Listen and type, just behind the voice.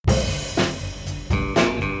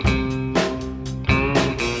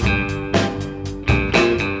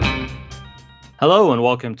Hello and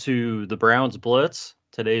welcome to the Browns Blitz.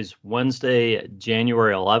 Today's Wednesday,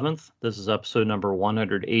 January 11th. This is episode number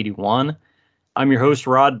 181. I'm your host,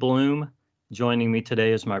 Rod Bloom. Joining me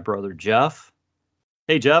today is my brother, Jeff.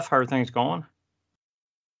 Hey, Jeff, how are things going?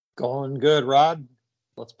 Going good, Rod.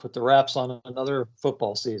 Let's put the wraps on another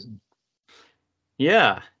football season.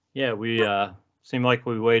 Yeah, we seem like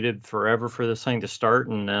we waited forever for this thing to start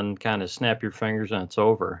and then kind of snap your fingers and it's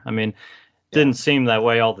over. I mean, didn't seem that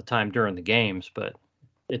way all the time during the games, but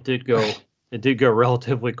it did go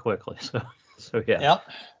relatively quickly. So yeah.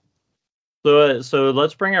 Yep. So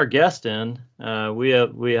let's bring our guest in. We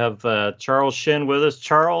have Charles Shinn with us.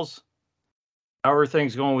 Charles, how are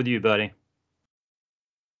things going with you, buddy?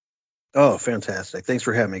 Oh, fantastic. Thanks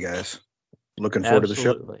for having me, guys. Looking forward to the show.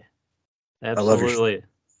 Absolutely. I love your show.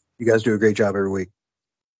 You guys do a great job every week.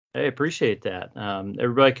 Hey, appreciate that.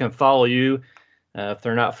 Everybody can follow you. If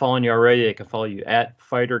they're not following you already, they can follow you at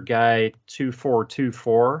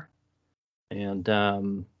FighterGuy2424. And I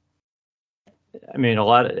mean,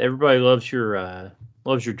 everybody loves your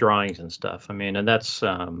drawings and stuff. I mean, and that's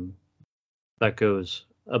that goes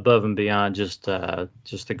above and beyond just the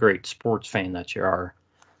great sports fan that you are.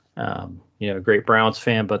 Great Browns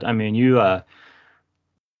fan, but I mean,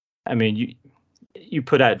 you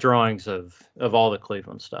put out drawings of all the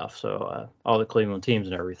Cleveland stuff, so all the Cleveland teams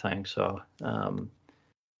and everything. So I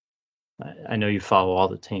know you follow all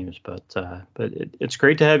the teams, but it's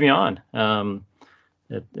great to have you on.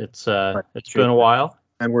 It's been a while.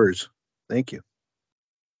 And words. Thank you.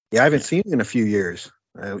 Yeah, I haven't seen you in a few years.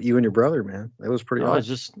 You and your brother, man, that was pretty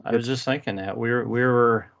awesome. I was just thinking that we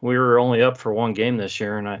were only up for one game this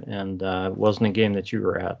year, and it wasn't a game that you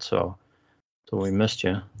were at, so we missed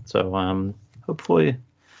you. So hopefully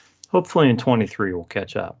in 23 we'll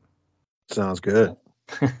catch up. Sounds good.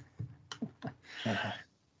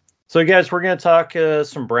 So guys, we're going to talk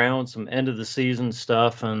some Browns, some end of the season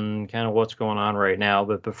stuff, and kind of what's going on right now.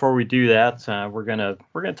 But before we do that, we're gonna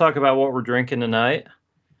talk about what we're drinking tonight.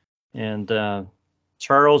 And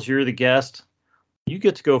Charles, you're the guest. You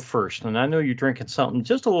get to go first, and I know you're drinking something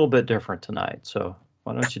just a little bit different tonight. So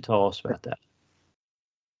why don't you tell us about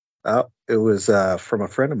that? It was from a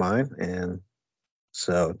friend of mine, and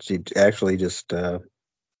so she actually just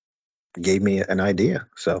gave me an idea.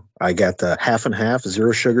 So I got the half and half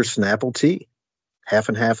zero sugar Snapple tea, half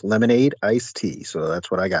and half lemonade iced tea. So that's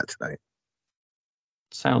what I got tonight.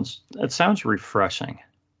 It sounds refreshing.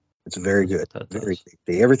 It's very good. Very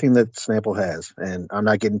tasty. Everything that Snapple has, and I'm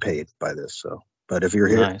not getting paid by this. So, but if you're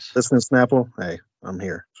here listening to Snapple, hey, I'm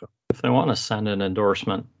here. So if they want to send an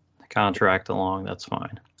endorsement contract along, that's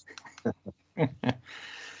fine.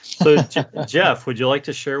 So Jeff, would you like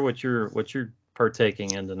to share what you're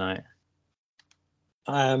partaking in tonight?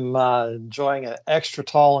 I'm enjoying an extra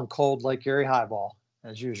tall and cold Lake Erie highball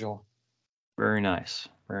as usual. Very nice,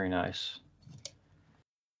 very nice.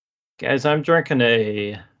 Guys, I'm drinking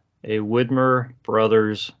a Widmer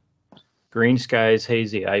Brothers Green Skies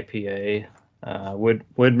Hazy IPA.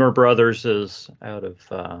 Widmer Brothers is out of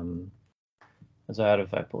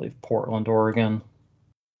I believe Portland, Oregon.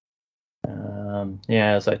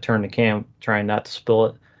 As I turn the can, trying not to spill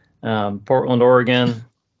it. Portland, Oregon,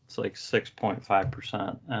 it's like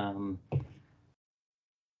 6.5%.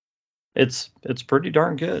 It's pretty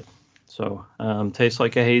darn good. So tastes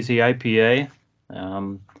like a hazy IPA.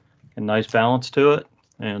 A nice balance to it,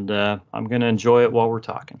 and I'm gonna enjoy it while we're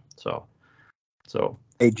talking. So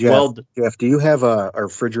hey Jeff, Jeff, do you have a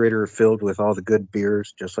refrigerator filled with all the good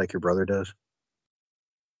beers, just like your brother does?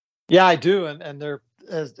 Yeah, I do, and they're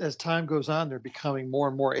as time goes on, they're becoming more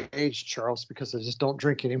and more aged, Charles, because I just don't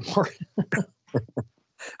drink anymore.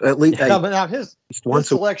 At least now his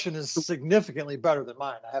selection is significantly better than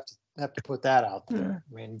mine. I have to put that out there.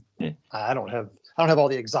 I mean, I don't have all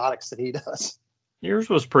the exotics that he does. Yours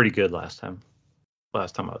was pretty good last time I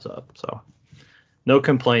was up, so no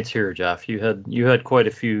complaints here, Jeff. You had quite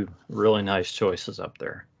a few really nice choices up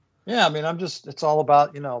there. Yeah, I mean, it's all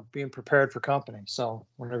about, being prepared for company. So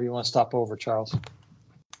whenever you want to stop over, Charles.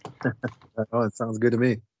 Oh, it sounds good to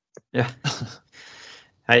me. Yeah.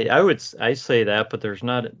 I say that, but there's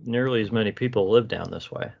not nearly as many people live down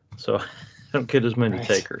this way, so I don't get as many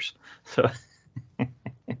takers. So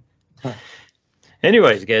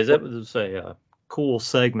anyways, guys, that was a cool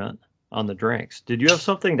segment on the drinks. Did you have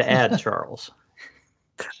something to add, Charles?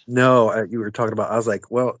 No, you were talking about, I was like,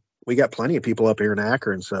 well, we got plenty of people up here in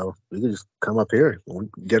Akron, so we can just come up here. We'll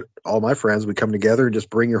get all my friends, we come together and just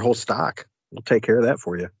bring your whole stock. We'll take care of that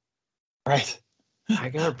for you. Right. I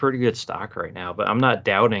got a pretty good stock right now, but I'm not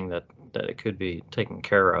doubting that it could be taken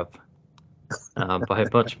care of by a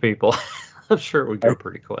bunch of people. I'm sure it would go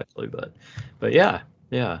pretty quickly, but yeah.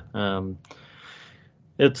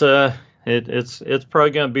 It's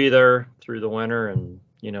probably going to be there through the winter and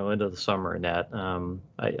into the summer and that.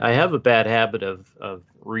 I have a bad habit of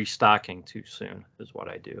restocking too soon is what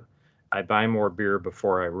I do. I buy more beer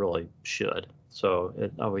before I really should, so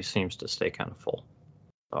it always seems to stay kind of full.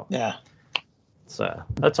 So yeah,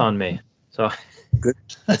 that's on me. So good.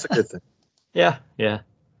 That's a good thing. Yeah.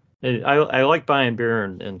 I like buying beer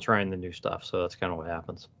and trying the new stuff, so that's kind of what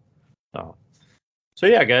happens. So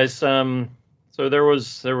yeah, guys. So there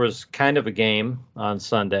was kind of a game on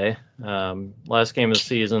Sunday. Last game of the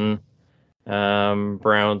season.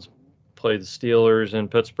 Browns played the Steelers in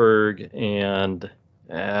Pittsburgh, and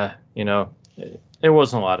it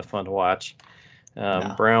wasn't a lot of fun to watch.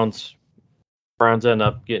 No. Browns end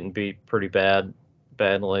up getting beat pretty badly.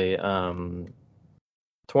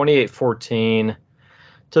 28-14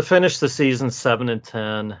 to finish the season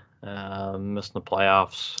 7-10, missing the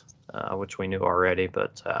playoffs, which we knew already.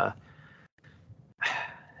 But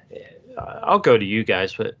I'll go to you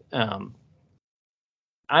guys. But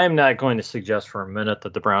I am not going to suggest for a minute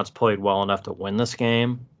that the Browns played well enough to win this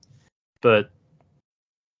game. But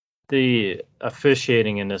the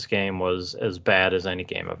officiating in this game was as bad as any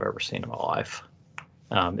game I've ever seen in my life.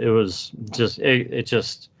 It was just it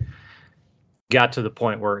just got to the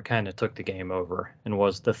point where it kind of took the game over and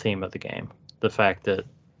was the theme of the game. The fact that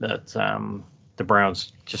the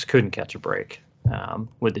Browns just couldn't catch a break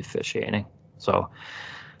with the officiating. So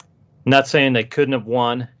I'm not saying they couldn't have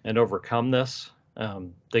won and overcome this.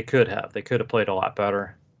 They could have played a lot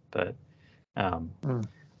better, but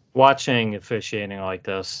watching officiating like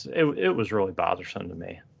this, it was really bothersome to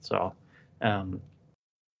me. So I'm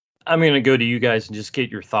going to go to you guys and just get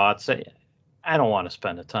your thoughts. I don't want to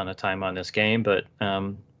spend a ton of time on this game, but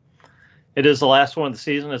it is the last one of the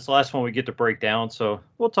season. It's the last one we get to break down, so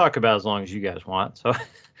we'll talk about as long as you guys want.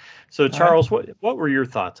 So Charles, what were your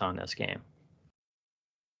thoughts on this game?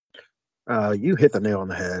 You hit the nail on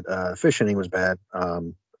the head. Officiating was bad.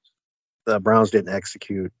 The Browns didn't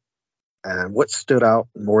execute. And what stood out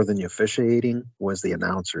more than the officiating was the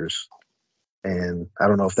announcers. And I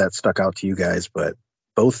don't know if that stuck out to you guys, but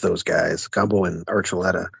both those guys, Gumbo and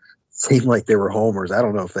Archuleta, seemed like they were homers. I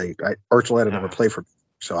don't know if Archuleta never played for,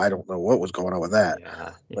 so I don't know what was going on with that.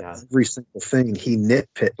 Yeah. Every single thing he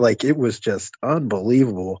nitpicked, like it was just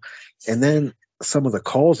unbelievable. And then some of the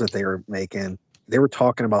calls that they were making, they were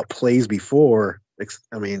talking about plays before.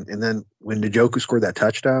 I mean, and then when Njoku scored that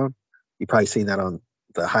touchdown, you probably seen that on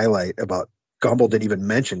the highlight about Gumble didn't even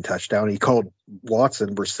mention touchdown. He called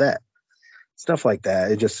Watson Brissett, stuff like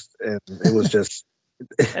that. It was just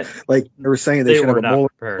like they were saying they should have a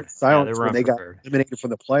moment of silence when they got eliminated from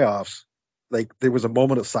the playoffs. Like there was a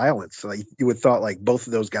moment of silence. Like you would thought like both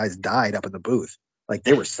of those guys died up in the booth. Like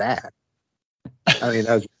they were sad. I mean,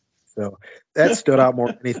 that stood out more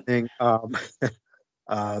than anything.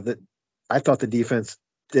 That I thought the defense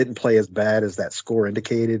didn't play as bad as that score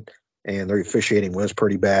indicated, and their officiating was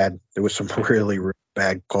pretty bad. There was some really, really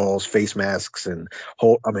bad calls, face masks, and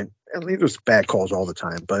there's bad calls all the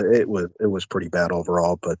time, but it was pretty bad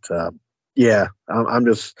overall. But I'm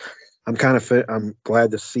kind of fit. I'm not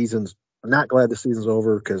glad the season's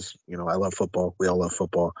over because I love football. We all love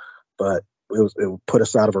football, but it put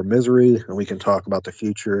us out of our misery, and we can talk about the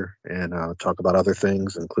future and talk about other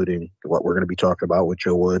things, including what we're going to be talking about with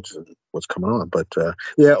Joe Woods and what's coming on. But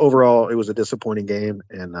overall, it was a disappointing game,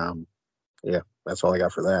 and that's all I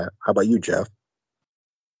got for that. How about you, Jeff?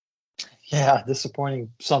 Yeah,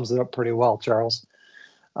 disappointing sums it up pretty well, Charles.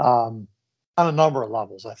 On a number of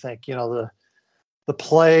levels, I think the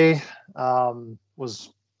play was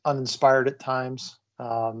uninspired at times.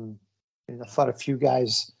 I thought a few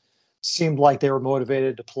guys seemed like they were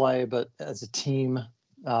motivated to play, but as a team,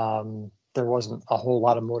 there wasn't a whole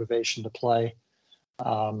lot of motivation to play.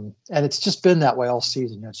 And it's just been that way all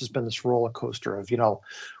season. It's just been this roller coaster of,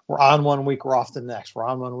 we're on 1 week, we're off the next. We're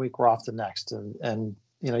on 1 week, we're off the next. And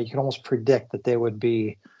you can almost predict that they would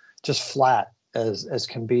be just flat as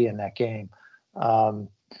can be in that game. I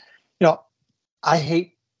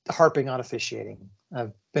hate harping on officiating.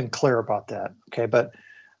 I've been clear about that. Okay. But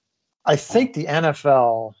I think the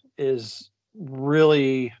NFL is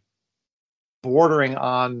really bordering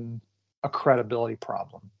on a credibility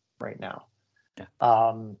problem right now.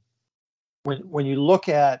 Yeah. When you look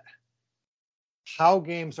at how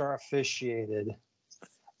games are officiated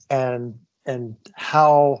and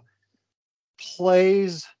how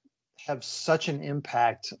plays have such an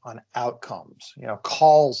impact on outcomes,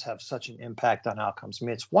 calls have such an impact on outcomes. I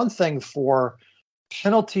mean, it's one thing for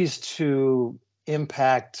penalties to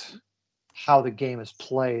impact how the game is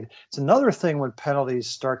played. It's another thing when penalties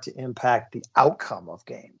start to impact the outcome of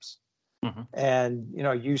games. Mm-hmm. And,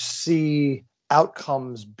 you see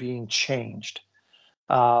outcomes being changed.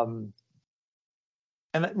 And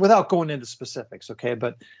without going into specifics, okay,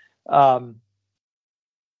 but I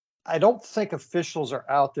don't think officials are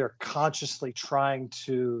out there consciously trying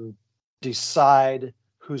to decide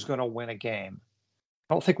who's going to win a game.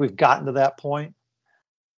 I don't think we've gotten to that point,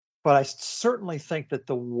 but I certainly think that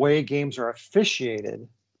the way games are officiated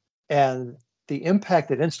and the impact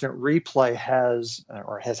that instant replay has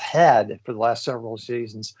had for the last several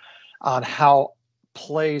seasons on how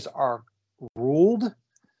plays are ruled.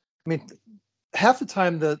 I mean, half the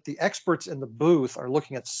time the experts in the booth are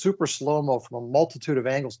looking at super slow-mo from a multitude of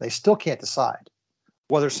angles. They still can't decide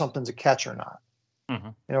whether something's a catch or not,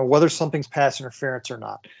 whether something's pass interference or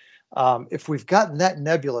not. If we've gotten that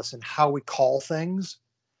nebulous in how we call things,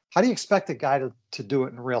 how do you expect a guy to do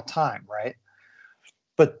it in real time, right?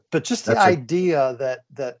 But just the idea that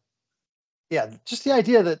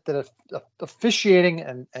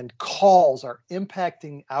officiating and calls are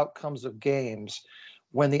impacting outcomes of games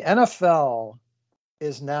when the NFL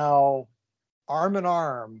is now arm in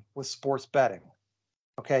arm with sports betting.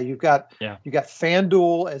 Okay, you've got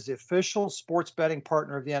FanDuel as the official sports betting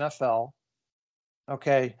partner of the NFL.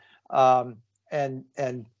 Okay, and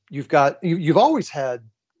you've always had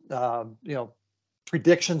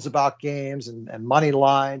predictions about games and money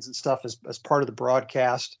lines and stuff as part of the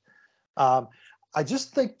broadcast. I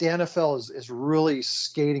just think the NFL is really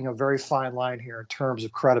skating a very fine line here in terms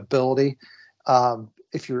of credibility.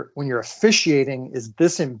 When you're officiating is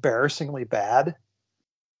this embarrassingly bad,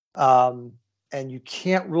 and you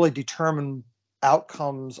can't really determine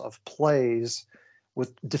outcomes of plays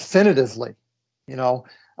with definitively,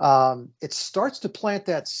 it starts to plant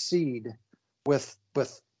that seed with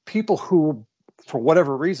people who, for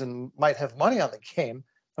whatever reason, might have money on the game.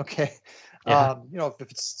 Okay. Yeah.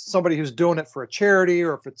 If it's somebody who's doing it for a charity,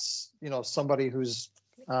 or if it's, somebody who's,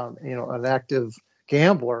 an active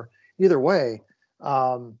gambler, either way,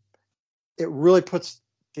 it really puts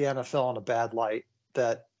the NFL in a bad light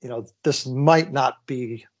that, this might not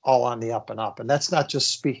be all on the up and up. And that's not just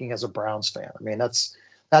speaking as a Browns fan. I mean, that's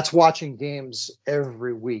watching games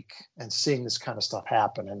every week and seeing this kind of stuff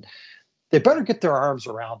happen. And they better get their arms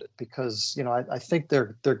around it, because, I think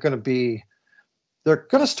they're going to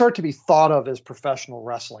start to be thought of as professional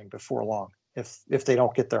wrestling before long if they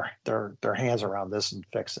don't get their hands around this and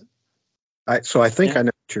fix it. I think I know.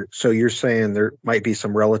 So you're saying there might be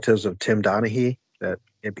some relatives of Tim Donaghy that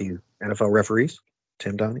might be NFL referees.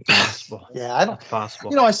 Tim Donaghy. Possible. Yeah, I don't.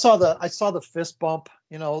 Possible. I saw the fist bump,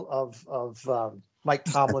 of Mike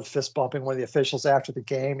Tomlin fist bumping one of the officials after the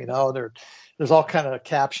game. There's all kind of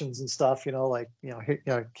captions and stuff. Handing him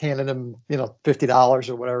 $50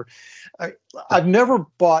 or whatever. I've never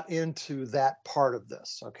bought into that part of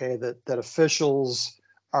this. Okay, that officials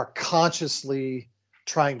are consciously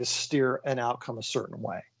trying to steer an outcome a certain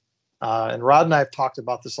way. And Rod and I have talked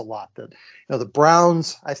about this a lot, that, the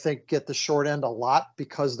Browns, I think, get the short end a lot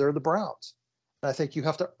because they're the Browns. And I think you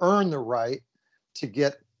have to earn the right to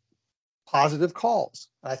get positive calls.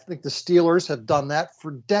 I think the Steelers have done that for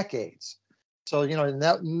decades. So,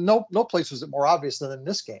 no place was it more obvious than in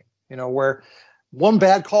this game, where one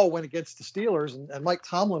bad call went against the Steelers and Mike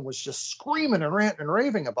Tomlin was just screaming and ranting and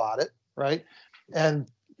raving about it. Right. And,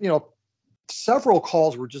 several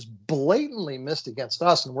calls were just blatantly missed against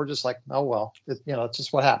us, and we're just like, oh well, it's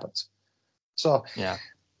just what happens. So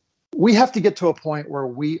we have to get to a point where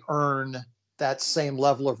we earn that same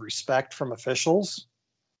level of respect from officials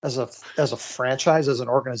as a franchise, as an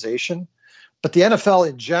organization. But the NFL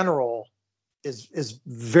in general is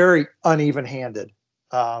very uneven-handed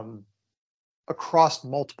across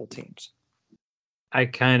multiple teams. I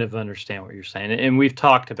kind of understand what you're saying. And we've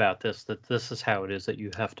talked about this, that this is how it is, that you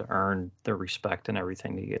have to earn the respect and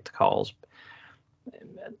everything to get the calls.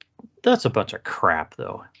 That's a bunch of crap,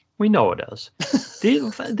 though. We know it is.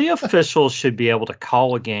 The officials should be able to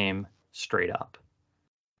call a game straight up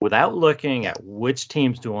without looking at which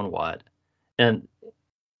team's doing what. And,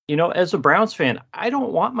 as a Browns fan, I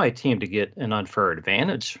don't want my team to get an unfair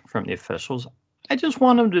advantage from the officials. I just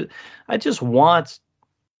want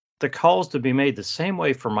the calls to be made the same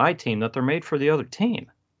way for my team that they're made for the other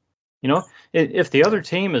team. If the other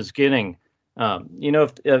team is getting,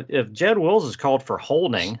 if Jed Wills is called for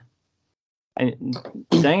holding, and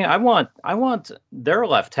dang it, I want their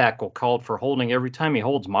left tackle called for holding every time he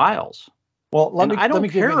holds Miles. Well, I don't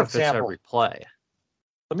care if it's every play.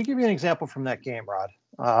 Let me give you an example from that game, Rod.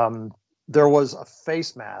 There was a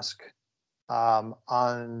face mask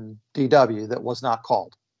on DW that was not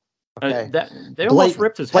called. Okay. They almost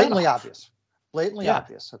ripped his head off. Blatantly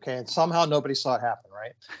obvious. Okay. And somehow nobody saw it happen.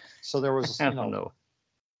 Right. So there was, I don't know.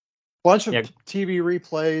 bunch of TV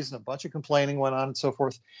replays and a bunch of complaining went on and so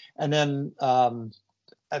forth. And then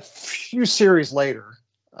a few series later,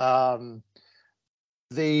 I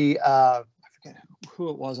forget who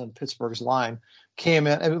it was on Pittsburgh's line, came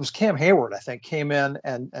in, and it was Cam Hayward, I think, came in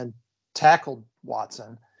and tackled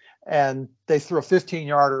Watson. And they threw a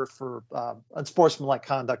 15-yarder for unsportsmanlike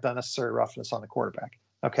conduct, unnecessary roughness on the quarterback.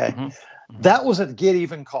 Okay. Mm-hmm. Mm-hmm. That was a get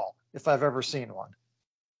even call, if I've ever seen one.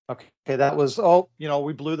 Okay. That was,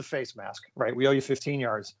 we blew the face mask, right? We owe you 15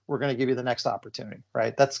 yards. We're going to give you the next opportunity,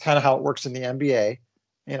 right? That's kind of how it works in the NBA,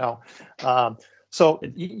 So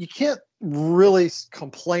you can't really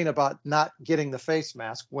complain about not getting the face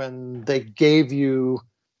mask when they gave you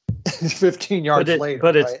 15 yards later.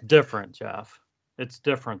 But it's different, Jeff. It's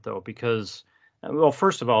different, though, because, well,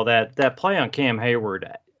 first of all, that play on Cam Hayward,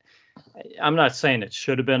 I'm not saying it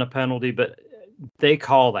should have been a penalty, but they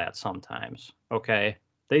call that sometimes, okay?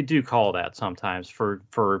 They do call that sometimes for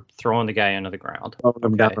throwing the guy into the ground. Throwing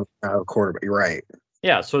him down the quarterback, right.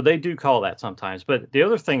 Yeah, so they do call that sometimes. But the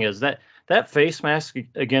other thing is that face mask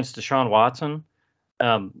against Deshaun Watson,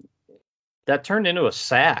 that turned into a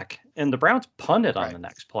sack, and the Browns punted on the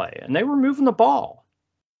next play, and they were moving the ball.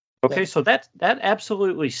 Okay, so that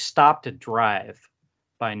absolutely stopped a drive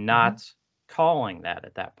by not calling that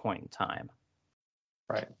at that point in time.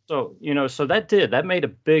 Right. So, so that made a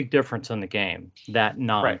big difference in the game, that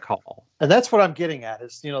non-call. Right. And that's what I'm getting at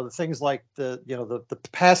is, the things like the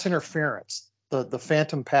pass interference, the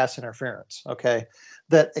phantom pass interference, okay,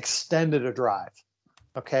 that extended a drive.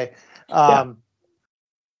 Okay. I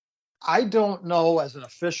don't know as an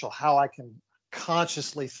official how I can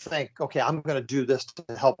consciously think, okay, I'm going to do this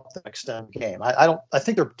to help them extend the game. I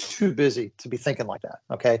think they're too busy to be thinking like that.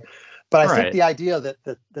 Okay. But I think the idea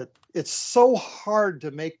that it's so hard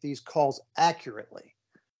to make these calls accurately,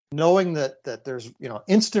 knowing that there's,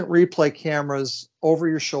 instant replay cameras over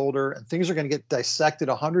your shoulder and things are going to get dissected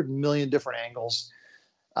 100 million different angles.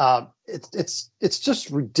 It's just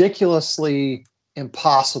ridiculously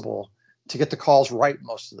impossible to get the calls right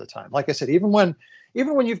most of the time. Like I said, even when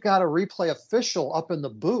you've got a replay official up in the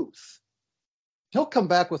booth, he'll come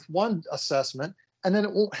back with one assessment and then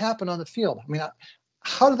it won't happen on the field. I mean,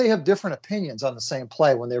 how do they have different opinions on the same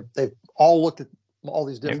play when they've all looked at all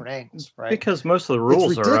these different angles, right? Because most of the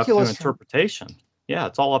rules are up to interpretation. Yeah,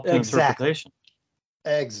 it's all up to interpretation.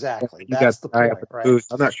 Exactly. That's the point, right? Booth.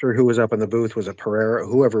 I'm not sure who was up in the booth. Was it Pereira?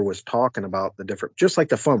 Whoever was talking about the different, just like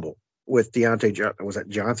the fumble with was it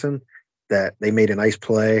Johnson, that they made a nice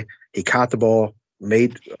play. He caught the ball,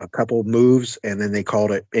 made a couple moves, and then they called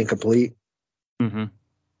it incomplete. Mm-hmm.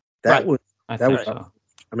 That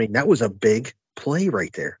was a big play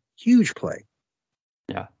right there. Huge play.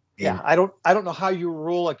 Yeah. Yeah. I don't know how you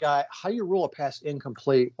rule a pass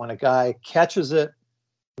incomplete when a guy catches it,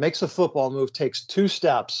 makes a football move, takes two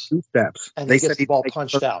steps, and they gets the ball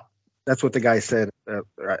punched out. That's what the guy said.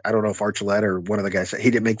 I don't know if Archuleta or one of the guys said he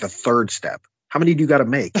didn't make the third step. How many do you got to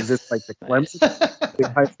make? Is it like the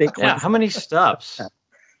Clemson? Yeah, how many steps?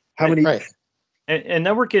 How many? Right. And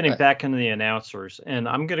then we're getting back into the announcers, and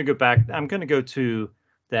I'm going to go back. I'm going to go to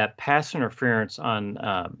that pass interference on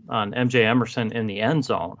MJ Emerson in the end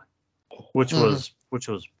zone, which was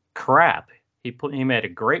crap. He made a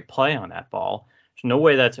great play on that ball. There's no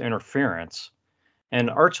way that's interference. And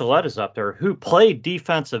Archuleta's up there, who played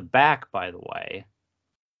defensive back, by the way,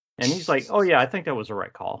 and he's like, "Oh yeah, I think that was the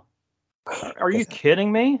right call." Are you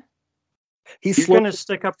kidding me? You're going to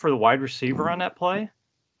stick up for the wide receiver on that play?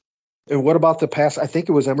 And what about the pass? I think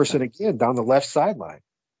it was Emerson again down the left sideline.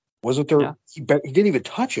 Wasn't there? Yeah. He didn't even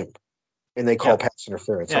touch him, and they call pass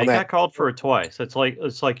interference. Yeah, he got called for it twice. It's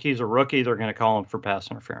like he's a rookie. They're going to call him for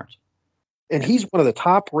pass interference. And he's one of the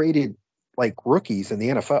top-rated rookies in the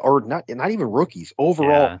NFL, or not even rookies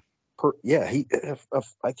overall.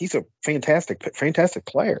 He's a fantastic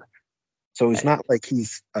player. So he's not like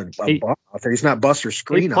he's a bust. He's not Buster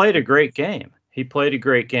Skrine. He played a great game.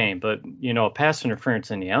 But a pass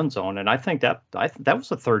interference in the end zone, and I think that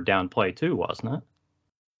was a third down play too, wasn't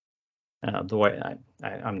it? The way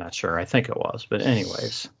I'm not sure. I think it was, but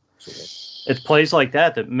anyways, it's plays like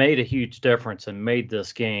that made a huge difference and made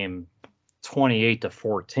this game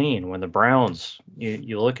 28-14. When the Browns,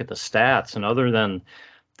 you look at the stats, and other than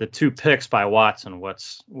the two picks by Watson,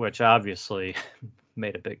 which obviously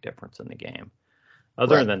made a big difference in the game.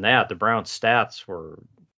 Other than that, the Browns' stats were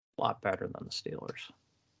a lot better than the Steelers.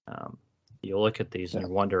 You look at these and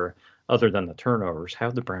you wonder, other than the turnovers, how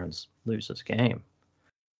did the Browns lose this game?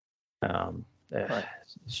 It's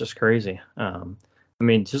just crazy.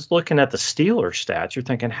 Just looking at the Steelers stats, you're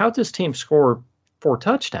thinking, how did this team score 4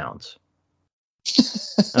 touchdowns?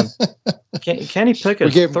 Kenny Pickett.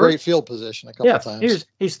 We gave him great field position a couple times.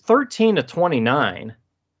 He's 13 to 29.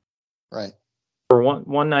 Right. For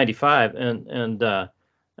 195, and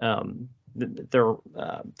their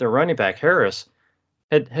running back Harris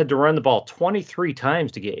had to run the ball 23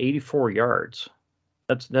 times to get 84 yards.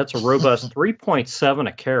 That's a robust 3.7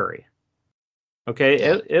 a carry. Okay,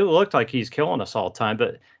 yeah. It looked like he's killing us all the time,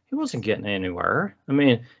 but he wasn't getting anywhere. I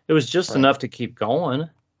mean, it was just enough to keep going.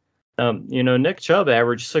 Nick Chubb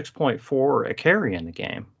averaged 6.4 a carry in the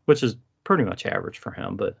game, which is pretty much average for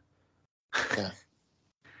him, but. Yeah.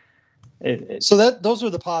 So those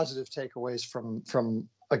are the positive takeaways from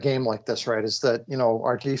a game like this, right? Is that,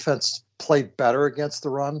 our defense played better against the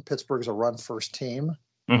run. Pittsburgh's a run first team,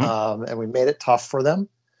 and we made it tough for them.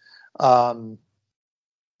 There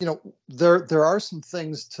are some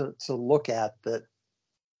things to look at that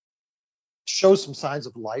show some signs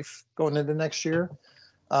of life going into next year,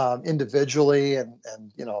 individually, and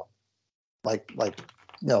like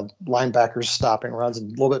linebackers stopping runs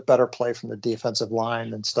and a little bit better play from the defensive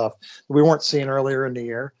line and stuff that we weren't seeing earlier in the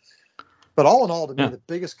year. But all in all, to me, the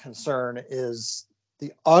biggest concern is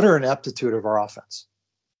the utter ineptitude of our offense.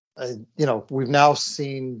 We've now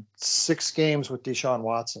seen 6 games with Deshaun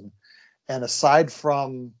Watson, and aside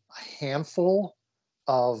from a handful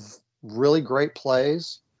of really great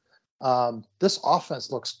plays, this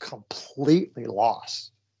offense looks completely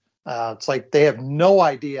lost. It's like they have no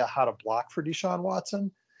idea how to block for Deshaun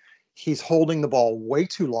Watson. He's holding the ball way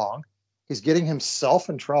too long. He's getting himself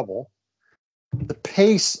in trouble. The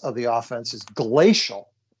pace of the offense is glacial.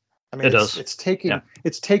 I mean,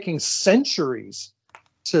 it's taking centuries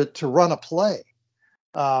to run a play.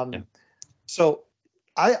 So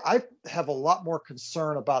I have a lot more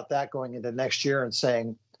concern about that going into next year and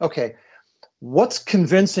saying, okay, what's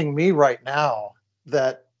convincing me right now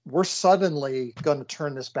that we're suddenly going to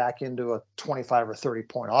turn this back into a 25 or 30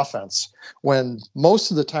 point offense when most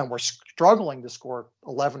of the time we're struggling to score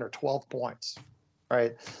 11 or 12 points,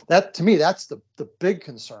 right? That, to me, that's the big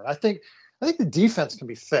concern. I think the defense can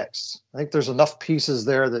be fixed. I think there's enough pieces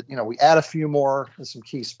there that, we add a few more in some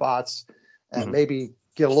key spots and maybe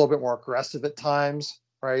get a little bit more aggressive at times,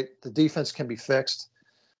 right? The defense can be fixed.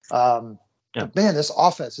 But man, this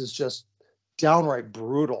offense is just downright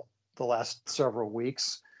brutal the last several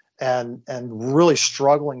weeks. And really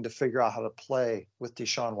struggling to figure out how to play with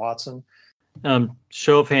Deshaun Watson.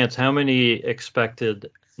 Show of hands, how many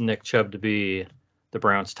expected Nick Chubb to be the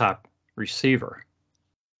Browns' top receiver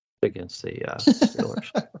against the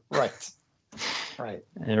Steelers? Right.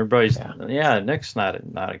 And everybody's, Nick's not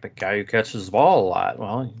a guy who catches the ball a lot.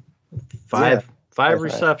 Well, five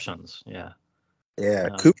receptions. Right. Yeah.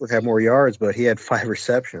 Cooper had more yards, but he had 5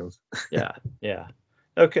 receptions. Yeah.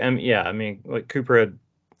 Okay. I mean, like Cooper had.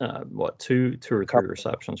 Two or 3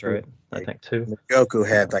 receptions, right? I think 2. Goku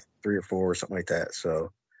had like 3 or 4 or something like that.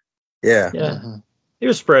 So, yeah. He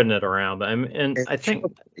was spreading it around, but I think,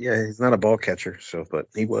 he's not a ball catcher. So, but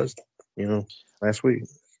he was, last week.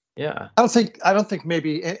 Yeah. I don't think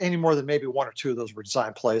maybe any more than maybe 1 or 2 of those were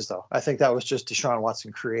design plays, though. I think that was just Deshaun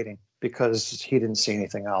Watson creating because he didn't see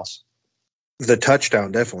anything else. The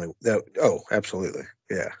touchdown, definitely. Absolutely.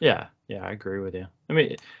 Yeah. Yeah. I agree with you. I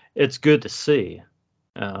mean, it's good to see.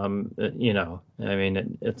 It's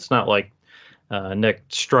not like Nick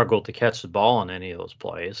struggled to catch the ball in any of those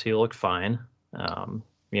plays. He looked fine.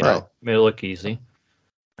 Made it look easy.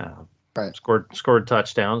 Scored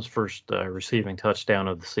touchdowns, first receiving touchdown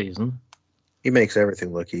of the season. He makes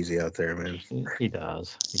everything look easy out there, man. He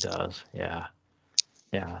does. Yeah.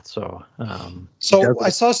 So I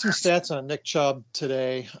saw some stats on Nick Chubb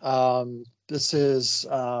today. This is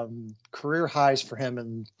career highs for him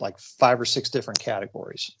in like 5 or 6 different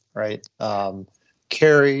categories, right?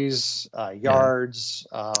 Carries, yards,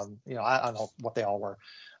 I don't know what they all were.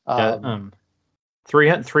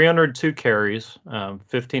 302 carries,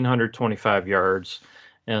 1,525 yards,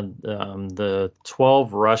 and the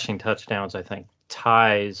 12 rushing touchdowns, I think,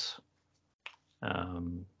 ties.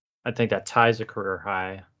 I think that ties a career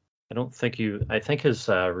high. I think his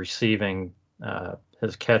receiving,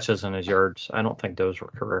 his catches and his yards, I don't think those were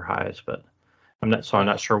career highs, but I'm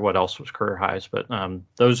not sure what else was career highs, but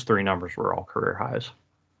those 3 numbers were all career highs.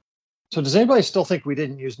 So does anybody still think we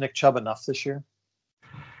didn't use Nick Chubb enough this year?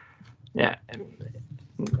 Yeah.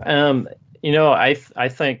 I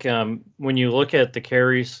think when you look at the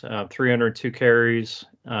carries, 302 carries,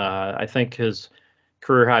 I think his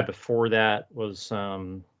career high before that was,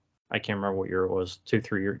 I can't remember what year it was,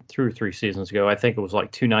 2 or 3 seasons ago. I think it was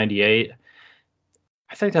like 298.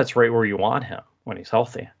 I think that's right where you want him when he's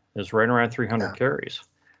healthy, is right around 300 carries.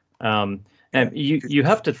 And you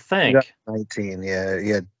have to think. 19, he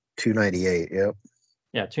had 298. Yep.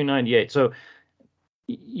 Yeah, 298. So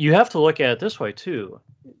you have to look at it this way too.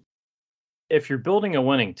 If you're building a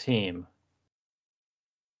winning team,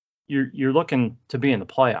 you're looking to be in the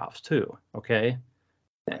playoffs too. Okay,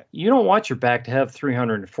 you don't want your back to have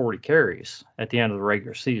 340 carries at the end of the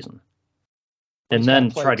regular season, and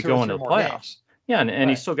then try to go into the playoffs. Games. Yeah, and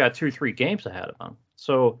he's still got 2-3 games ahead of him.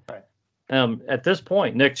 So at this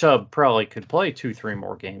point, Nick Chubb probably could play 2-3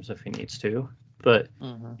 more games if he needs to. But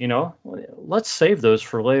let's save those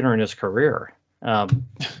for later in his career. God,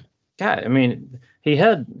 I mean, he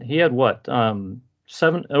had what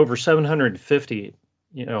over 750,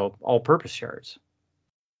 all-purpose yards.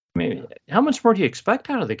 I mean, how much more do you expect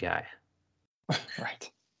out of the guy?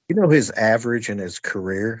 Right. His average in his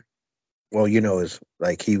career. Well, is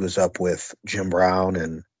like he was up with Jim Brown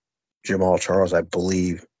and Jamal Charles, I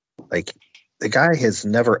believe. Like the guy has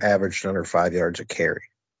never averaged under 5 yards a carry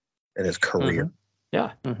in his career. Mm-hmm.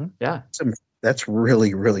 Yeah. Mm-hmm. Yeah. That's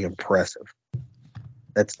really, really impressive.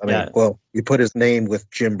 Well, you put his name with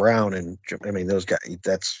Jim Brown and those guys,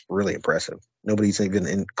 that's really impressive. Nobody's even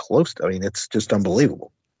in close to, it's just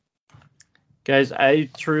unbelievable. Guys, I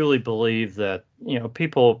truly believe that,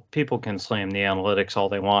 people can slam the analytics all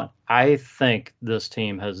they want. I think this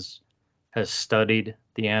team has studied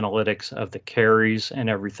the analytics of the carries and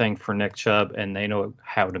everything for Nick Chubb, and they know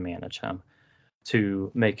how to manage him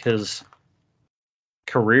to make his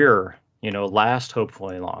career, last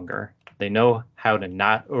hopefully longer. They know how to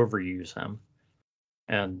not overuse him.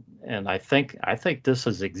 And I think this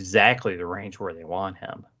is exactly the range where they want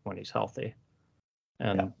him when he's healthy.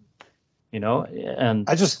 And and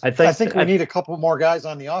I think we need a couple more guys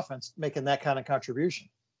on the offense making that kind of contribution.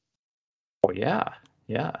 Oh yeah.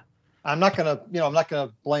 I'm not gonna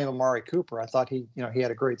blame Amari Cooper. I thought he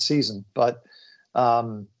had a great season, but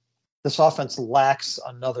this offense lacks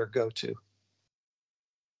another go-to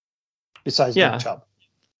besides Nick Chubb.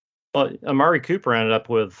 Well, Amari Cooper ended up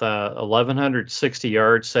with 1,160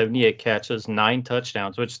 yards, 78 catches, 9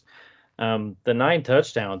 touchdowns, which the 9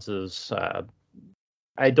 touchdowns is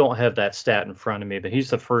I don't have that stat in front of me, but he's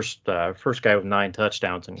the first guy with 9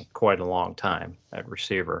 touchdowns in quite a long time at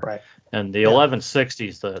receiver. Right. And the 1,160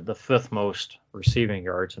 is the fifth most receiving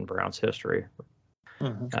yards in Browns history.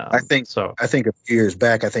 Mm-hmm. I think a few years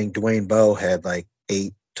back, I think Dwayne Bowe had like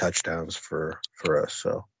 8 touchdowns for us.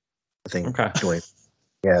 So I think Dwayne,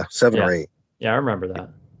 7 or 8. Yeah, I remember that.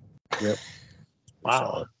 Yep.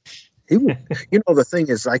 Wow. He was, the thing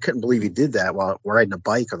is, I couldn't believe he did that while riding a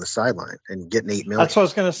bike on the sideline and getting $8 million. That's what I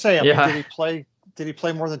was going to say. Did he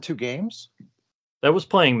play more than 2 games? That was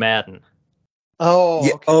playing Madden. Oh,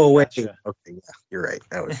 yeah. Okay, oh, wait. Gotcha. Okay, yeah, you're right.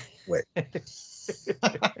 That was wait.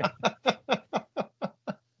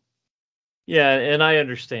 Yeah, and I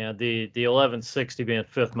understand the 1160 being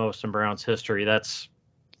 5th most in Browns history. That's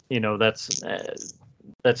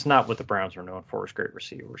that's not what the Browns are known for as great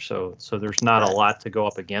receivers. So there's not a lot to go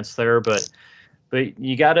up against there, but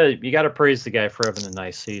you gotta praise the guy for having a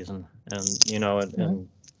nice season, and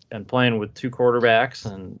and playing with 2 quarterbacks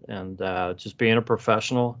and just being a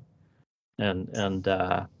professional, and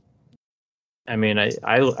I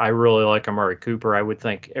really like Amari Cooper. I would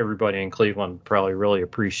think everybody in Cleveland probably really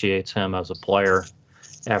appreciates him as a player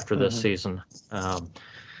after this season.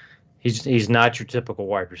 He's not your typical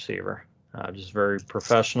wide receiver. Just very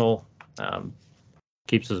professional,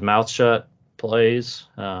 keeps his mouth shut, plays,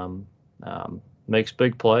 makes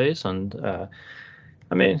big plays. And,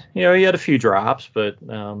 he had a few drops, but,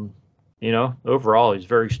 overall he's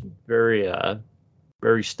very, very,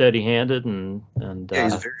 very steady-handed and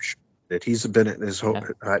he's very sure. He's been in his whole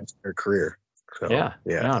entire career. So, yeah.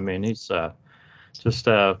 He's just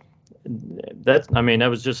that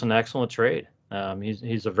was just an excellent trade.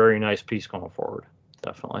 He's a very nice piece going forward,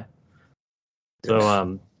 definitely.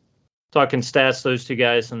 So, talking stats, those 2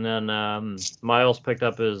 guys, and then Miles picked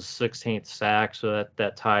up his 16th sack, so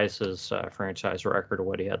that ties his franchise record of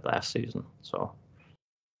what he had last season. So,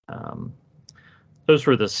 those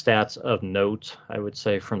were the stats of note, I would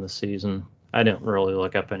say, from the season. I didn't really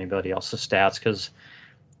look up anybody else's stats because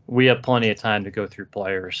we have plenty of time to go through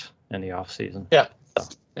players in the off season. Yeah. So,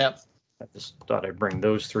 I just thought I'd bring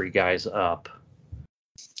those 3 guys up.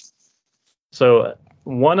 So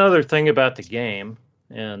one other thing about the game,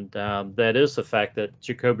 and that is the fact that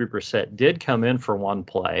Jacoby Brissett did come in for 1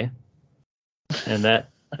 play, and that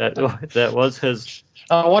was his.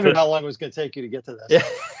 I wondered how long it was going to take you to get to this. Yeah.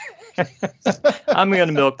 I'm going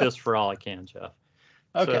to milk this for all I can, Jeff.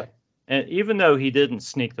 Okay. So, and even though he didn't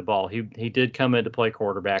sneak the ball, he did come in to play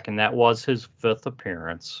quarterback, and that was his 5th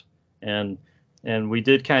appearance. And we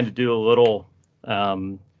did kind of do a little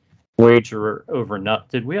wager over.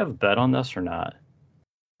 Did we have a bet on this or not?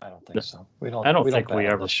 I don't think so. We don't. I don't we think don't we bet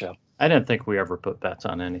on ever. this show. I didn't think we ever put bets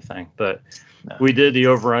on anything, but No. we did the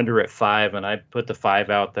over under at 5, and I put the 5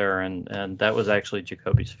 out there, and that was actually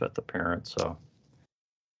Jacoby's 5th appearance. So,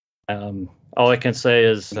 all I can say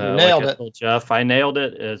is, You nailed like I it. told Jeff, I nailed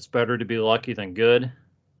it. It's better to be lucky than good,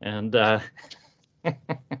 and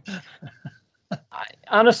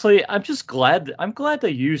honestly, I'm just glad. I'm glad they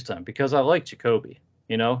used him because I like Jacoby.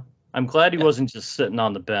 You know, I'm glad he wasn't just sitting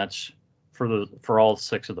on the bench for all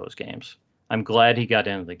 6 of those games. I'm glad he got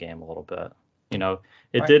into the game a little bit. You know,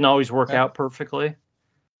 it Right. didn't always work Okay. out perfectly,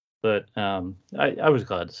 but I was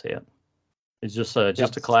glad to see it. He's just a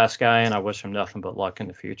class guy, and I wish him nothing but luck in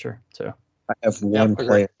the future too. I have one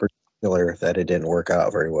play in particular that it didn't work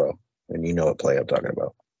out very well, and you know what play I'm talking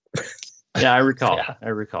about. Yeah, I recall. Yeah. I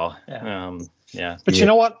recall. Yeah. Yeah. But you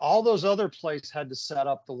know what? All those other plays had to set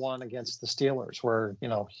up the one against the Steelers where, you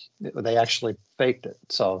know, they actually faked it.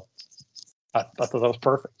 So I thought that was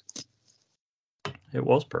perfect. It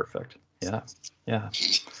was perfect. Yeah. Yeah.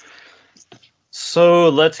 So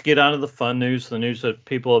let's get on to the fun news, the news that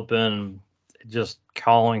people have been just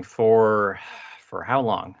calling for how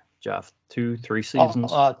long, Jeff? 2-3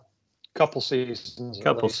 seasons? Couple seasons.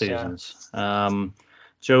 Couple seasons.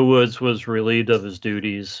 Joe Woods was relieved of his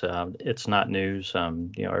duties. It's not news.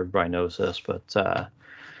 You know, everybody knows this, but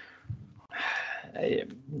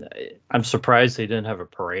I'm surprised they didn't have a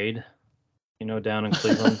parade, you know, down in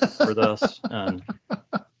Cleveland for this.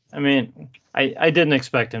 I mean, I didn't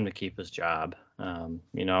expect him to keep his job.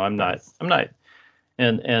 You know, I'm not,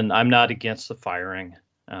 and I'm not against the firing.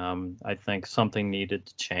 I think something needed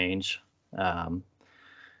to change.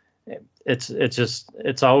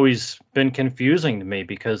 It's always been confusing to me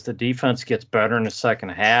because the defense gets better in the second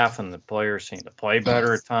half and the players seem to play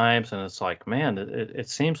better at times. And it's like, man, it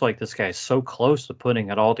seems like this guy's so close to putting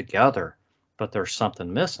it all together, but there's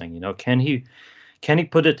something missing. You know, can he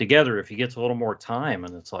put it together if he gets a little more time?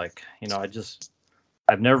 And it's like, you know,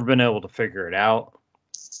 I've never been able to figure it out.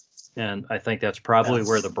 And I think that's probably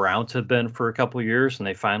where the Browns have been for a couple of years. And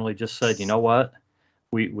they finally just said, you know what?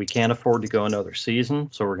 We can't afford to go another season,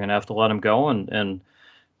 so we're going to have to let him go and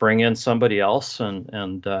bring in somebody else.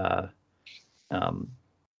 And I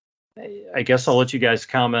guess I'll let you guys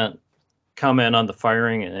comment on the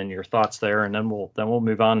firing and your thoughts there, and then we'll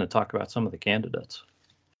move on and talk about some of the candidates.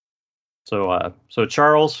 So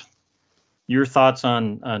Charles, your thoughts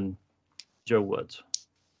on Joe Woods?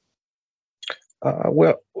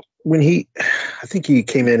 Well, I think he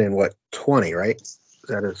came in 20, right?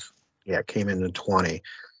 That is. Yeah, came in 20.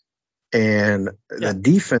 And the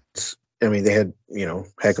defense, I mean, they had, you know,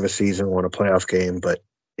 heck of a season, won a playoff game, but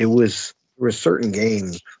there were certain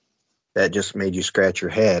games that just made you scratch your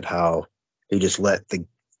head how they just let the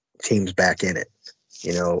teams back in it.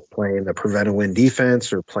 You know, playing the prevent a win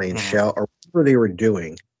defense or playing shell or whatever they were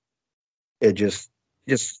doing. It just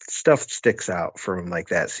stuff sticks out from like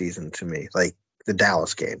that season to me. Like the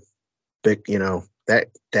Dallas game. Big, you know, that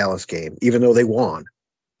Dallas game, even though they won,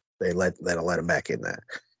 they let him back in that.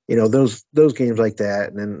 You know, those games like that,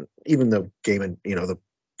 and then even the game in, you know, the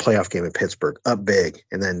playoff game in Pittsburgh, up big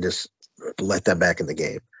and then just let them back in the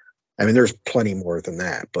game. I mean, there's plenty more than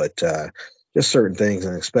that, but just certain things,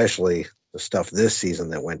 and especially the stuff this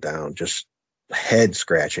season that went down, just head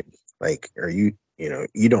scratching. Like, you know,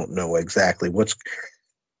 you don't know exactly what's,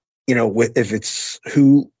 you know, if it's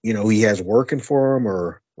who, you know, he has working for him,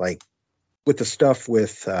 or like with the stuff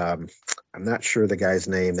with, I'm not sure the guy's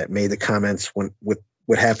name that made the comments with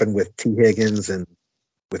what happened with T. Higgins and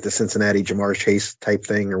with the Cincinnati Jamar Chase type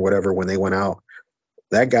thing or whatever when they went out.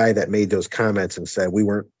 That guy that made those comments and said we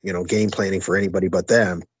weren't, you know, game planning for anybody but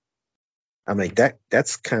them. I'm like,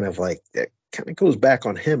 that's kind of like, that kind of goes back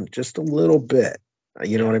on him just a little bit.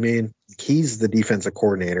 You know what I mean? He's the defensive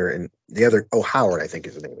coordinator, and the other, Howard, I think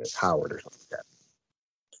his name is Howard or something like that.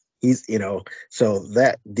 He's, you know, so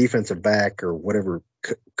that defensive back or whatever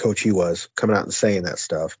coach he was coming out and saying that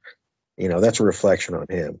stuff, you know, that's a reflection on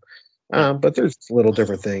him. But there's little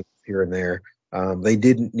different things here and there. They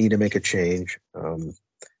didn't need to make a change.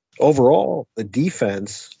 Overall, the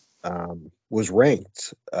defense was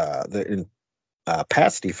ranked in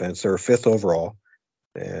pass defense. They're 5th overall,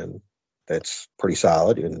 and that's pretty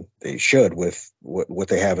solid, and they should with what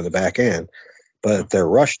they have in the back end. But their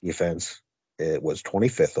rush defense, it was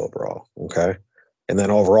 25th overall, okay? And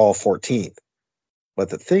then overall 14th. But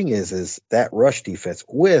the thing is that rush defense,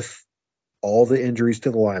 with all the injuries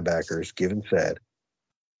to the linebackers, given said,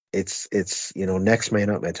 it's you know, next man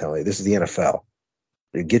up mentality. This is the NFL.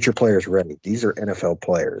 You get your players ready. These are NFL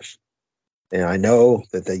players. And I know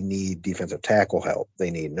that they need defensive tackle help.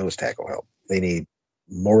 They need nose tackle help. They need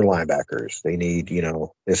more linebackers. They need,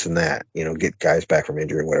 this and that, get guys back from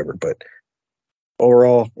injury and whatever. But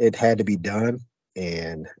overall, it had to be done.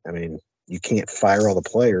 And I mean, you can't fire all the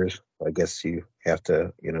players. I guess you have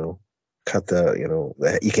to, cut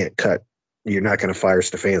you can't cut. You're not going to fire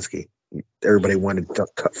Stefanski. Everybody wanted to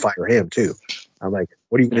fire him too. I'm like,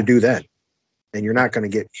 what are you going to do then? And you're not going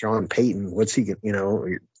to get Sean Payton. What's he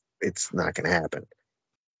going? It's not going to happen.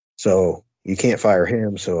 So you can't fire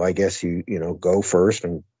him. So I guess you go first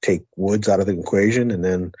and take Woods out of the equation and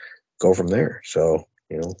then go from there. So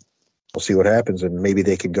we'll see what happens, and maybe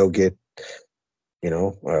they could go get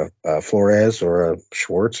Flores or a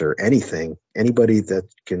Schwartz or anybody that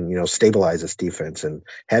can stabilize this defense and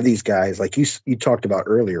have these guys like you talked about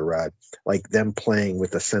earlier, Rod, like them playing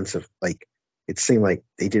with a sense of like it seemed like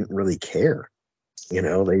they didn't really care. They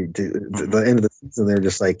do the end of the season. They're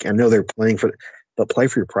just like, I know they're playing but play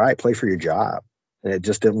for your pride, play for your job. And it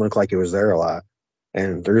just didn't look like it was there a lot.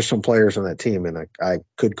 And there's some players on that team, and I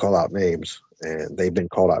could call out names, and they've been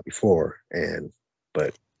called out before,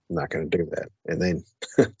 but I'm not going to do that. And then,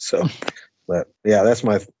 but yeah, that's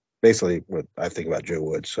basically what I think about Joe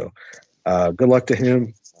Woods. So good luck to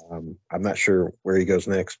him. I'm not sure where he goes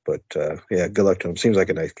next, but yeah, good luck to him. Seems like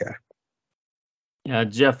a nice guy. Yeah,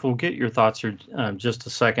 Jeff, we'll get your thoughts here just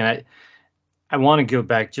a second. I want to go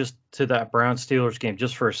back just to that Browns-Steelers game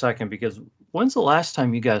just for a second, because when's the last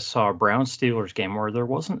time you guys saw a Browns-Steelers game where there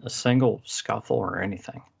wasn't a single scuffle or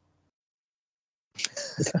anything?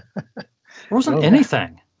 There wasn't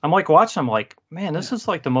anything. I'm like watching, I'm like, man, this is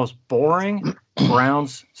like the most boring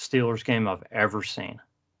Browns-Steelers game I've ever seen.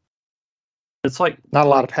 It's like not a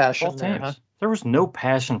lot of passion there, huh? There was no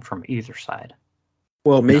passion from either side.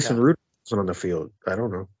 Well, Mason Rudolph wasn't on the field. I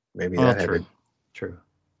don't know. Maybe that had True.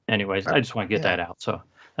 Anyways, I just want to get that out. So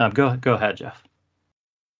go ahead, Jeff.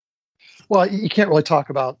 Well, you can't really talk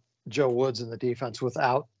about Joe Woods and the defense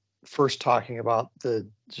without first talking about the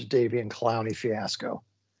Jadeveon Clowney fiasco.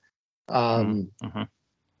 And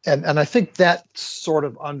I think that sort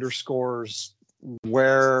of underscores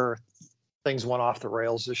where things went off the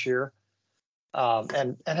rails this year,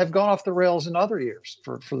 and have gone off the rails in other years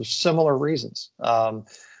for similar reasons.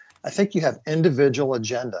 I think you have individual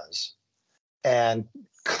agendas and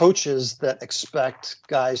coaches that expect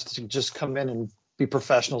guys to just come in and be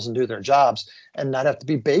professionals and do their jobs and not have to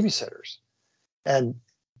be babysitters. And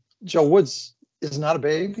Joe Woods is not a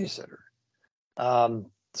babysitter.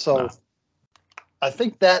 So I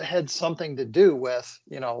think that had something to do with,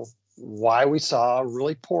 why we saw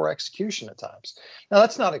really poor execution at times. Now,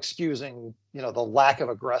 that's not excusing, the lack of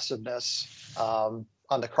aggressiveness on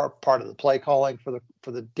the part of the play calling for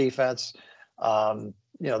the defense.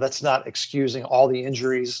 That's not excusing all the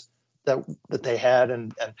injuries that they had.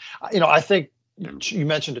 And I think you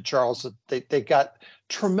mentioned to Charles that they got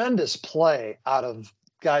tremendous play out of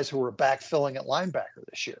guys who were backfilling at linebacker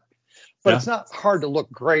this year. But it's not hard to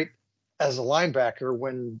look great as a linebacker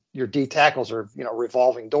when your D tackles are,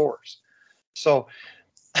 revolving doors. So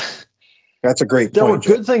that's a great point. There were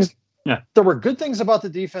good things. Yeah. There were good things about the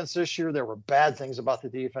defense this year. There were bad things about the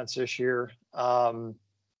defense this year.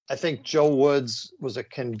 I think Joe Woods was a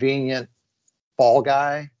convenient fall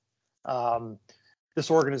guy.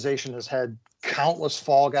 This organization has had countless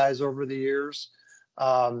fall guys over the years.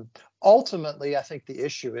 Ultimately, I think the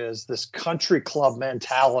issue is this country club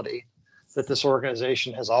mentality that this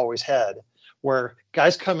organization has always had, where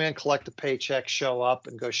guys come in, collect a paycheck, show up,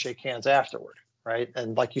 and go shake hands afterward, right?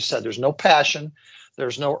 And like you said, there's no passion,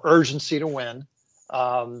 there's no urgency to win,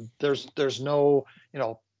 there's no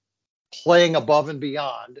playing above and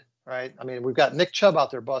beyond, right? I mean, we've got Nick Chubb out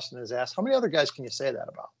there busting his ass. How many other guys can you say that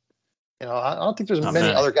about? I don't think there's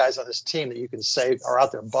many other guys on this team that you can say are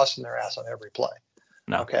out there busting their ass on every play.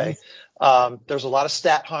 No. Okay. There's a lot of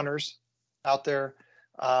stat hunters out there.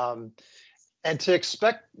 And to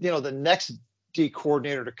expect, the next D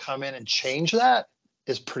coordinator to come in and change that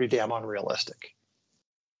is pretty damn unrealistic.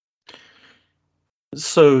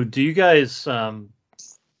 So do you guys,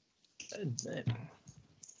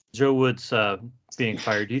 Joe Woods being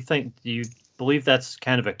fired, do you believe that's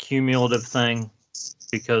kind of a cumulative thing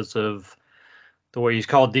because of the way he's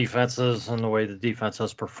called defenses and the way the defense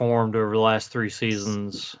has performed over the last 3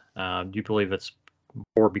 seasons? Do you believe it's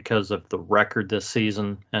more because of the record this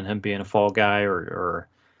season and him being a fall guy, or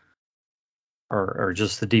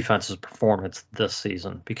just the defense's performance this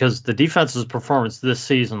season? Because the defense's performance this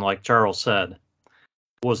season, like Charles said,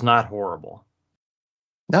 was not horrible.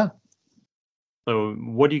 No. So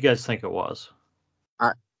what do you guys think it was?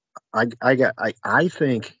 I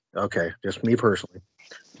think, okay, just me personally,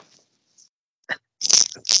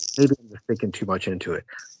 maybe I'm just thinking too much into it.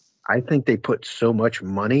 I think they put so much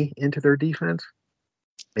money into their defense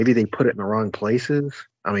maybe they put it in the wrong places.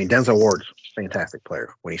 I mean, Denzel Ward's a fantastic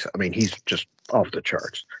player he's just off the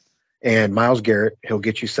charts. And Myles Garrett, he'll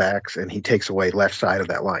get you sacks and he takes away left side of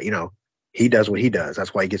that line. He does what he does.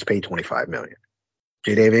 That's why he gets paid $25 million.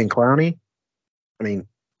 Jadeveon Clowney, I mean,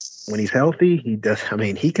 when he's healthy, he does. I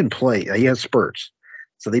mean, he can play. He has spurts.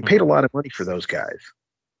 So they paid a lot of money for those guys.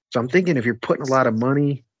 So I'm thinking if you're putting a lot of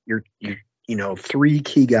money, you're 3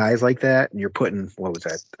 key guys like that, and you're putting, what was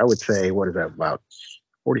that? I would say, what is that, about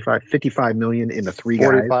 55 million into 3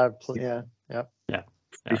 guys? 45, yeah. Yep. Yeah.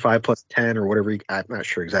 55 plus 10 or whatever. I'm not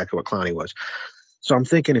sure exactly what Clowney was. So I'm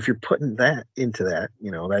thinking if you're putting that into that,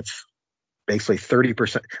 that's basically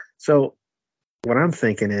 30%. So what I'm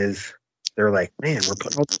thinking is they're like, man, we're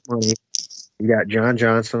putting all this money. You got John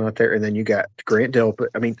Johnson out there, and then you got Grant Delpit.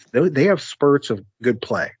 I mean, they have spurts of good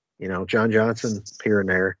play. John Johnson here and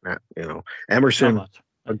there. Not, Emerson,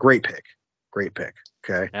 a great pick.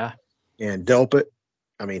 Okay. Yeah. And Delpit,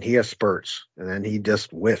 I mean, he has spurts, and then he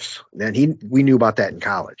just whiffs. Then we knew about that in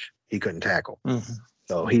college. He couldn't tackle. Mm-hmm.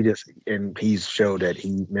 So he's showed that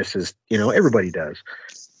he misses, everybody does.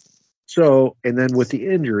 So, and then with the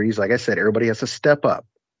injuries, like I said, everybody has to step up.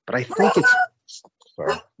 But I think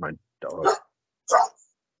sorry, my dog.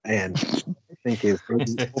 And I think if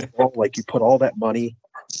like you put all that money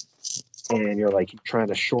and you're trying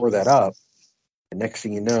to shore that up, the next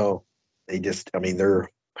thing you know, they're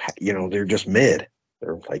just mid.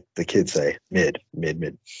 They're like the kids say, mid. I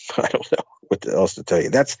don't know what else to tell you.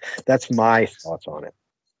 That's my thoughts on it.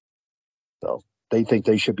 So they think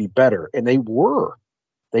they should be better, and they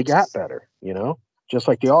got better, just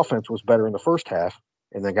like the offense was better in the first half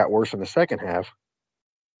and then got worse in the second half.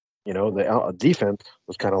 The defense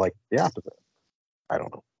was kind of like the opposite. I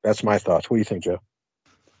don't know. That's my thoughts. What do you think, Joe?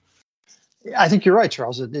 I think you're right,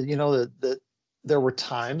 Charles. That there were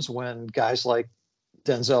times when guys like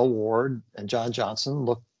Denzel Ward and John Johnson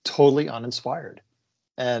looked totally uninspired.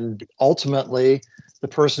 And ultimately, the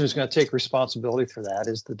person who's going to take responsibility for that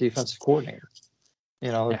is the defensive coordinator.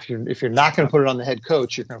 If you're not going to put it on the head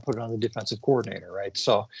coach, you're going to put it on the defensive coordinator, right?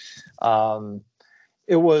 So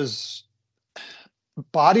it was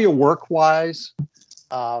body of work wise,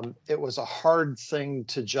 it was a hard thing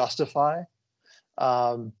to justify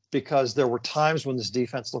because there were times when this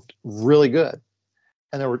defense looked really good.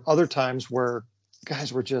 And there were other times where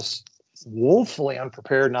guys were just woefully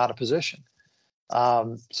unprepared and out of position.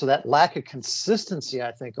 So that lack of consistency,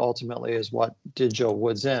 I think, ultimately is what did Joe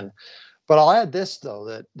Woods in. But I'll add this,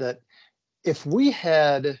 though, that if we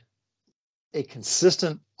had a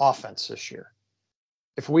consistent offense this year,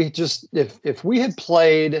 if we had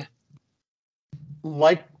played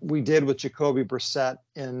like we did with Jacoby Brissett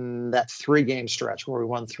in that 3-game stretch where we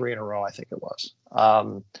won 3 in a row, I think it was,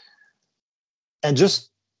 and just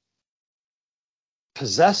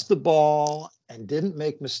possessed the ball and didn't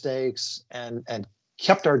make mistakes and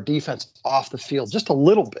kept our defense off the field just a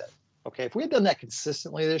little bit. Okay, if we had done that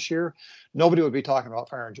consistently this year, nobody would be talking about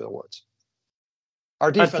firing Joe Woods.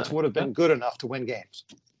 Our defense would have been good enough to win games.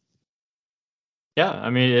 Yeah, I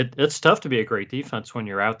mean, it's tough to be a great defense when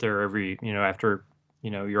you're out there after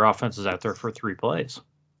your offense is out there for 3 plays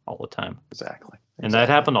all the time. Exactly. And that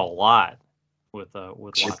happened a lot with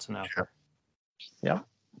Watson out there. Yeah.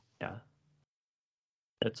 Yeah.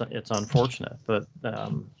 It's unfortunate, but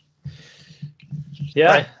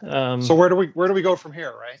yeah. Right. So where do we go from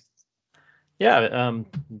here, right? Yeah,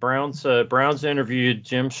 Browns interviewed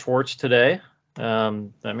Jim Schwartz today. I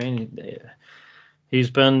mean,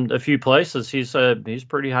 he's been a few places. He's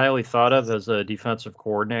pretty highly thought of as a defensive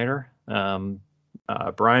coordinator.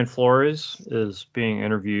 Brian Flores is being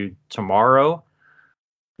interviewed tomorrow,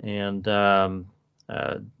 and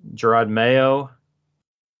Gerard Mayo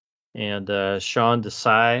and Sean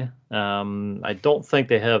Desai. I don't think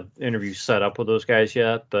they have interviews set up with those guys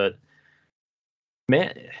yet, but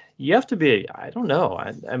man, you have to be, I don't know.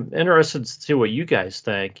 I'm interested to see what you guys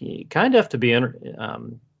think. You kind of have to be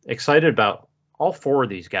excited about all 4 of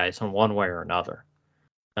these guys in one way or another.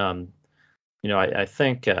 I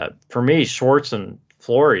think for me, Schwartz and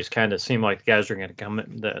Flores kind of seem like the guys are going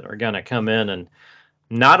to come in and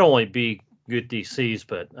not only be good DCs,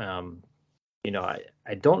 but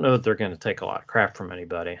I don't know that they're going to take a lot of crap from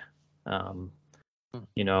anybody. I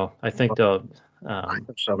think they'll.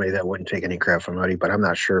 Somebody that wouldn't take any crap from Buddy, but I'm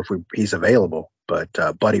not sure if he's available. But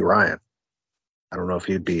Buddy Ryan, I don't know if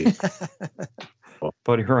he'd be.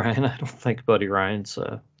 Buddy Ryan, I don't think Buddy Ryan's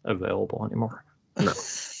available anymore. No.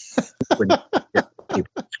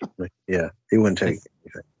 Yeah, he wouldn't take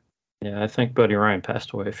anything. Yeah, I think Buddy Ryan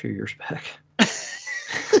passed away a few years back.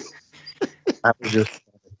 I was just.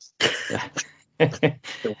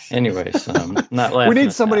 Anyways, not laughing. We need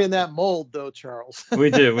at somebody that. in that mold, though, Charles. We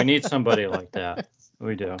do. We need somebody like that.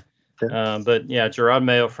 We do. But yeah, Gerard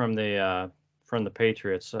Mayo from the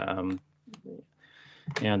Patriots, and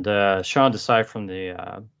Sean Desai from the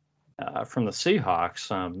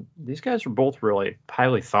Seahawks. These guys are both really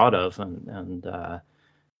highly thought of, and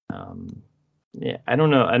yeah, I don't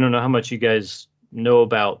know how much you guys know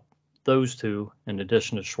about those two in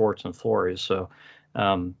addition to Schwartz and Flores. So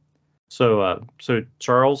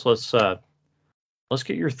Charles, let's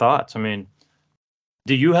get your thoughts. I mean,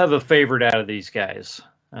 do you have a favorite out of these guys,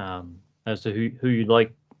 as to who you'd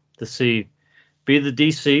like to see be the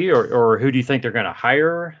DC, or who do you think they're going to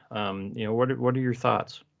hire? What are your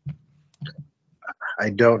thoughts? I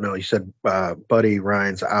don't know. You said Buddy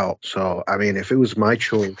Ryan's out, so I mean, if it was my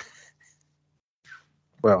choice,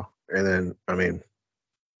 well, and then I mean,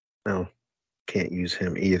 no, can't use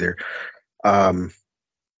him either.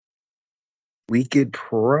 We could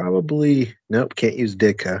probably can't use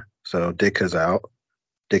Ditka, so Ditka's out.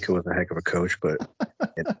 Ditka was a heck of a coach, but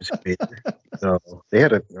so they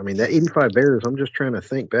had that 85 Bears. I'm just trying to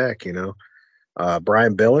think back,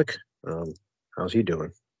 Brian Billick, how's he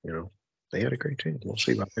doing? They had a great team. We'll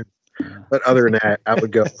see about him. But other than that, I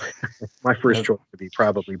would go. My first choice would be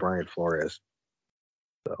probably Brian Flores.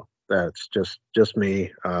 So that's just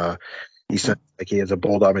me. He sounds like he has a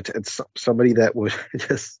bulldog. It's somebody that would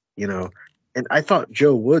just, and I thought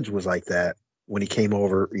Joe Woods was like that when he came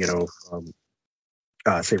over, from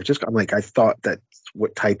San Francisco. I'm like, I thought that's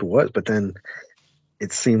what type it was, but then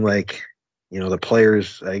it seemed like, the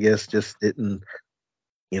players, I guess, just didn't,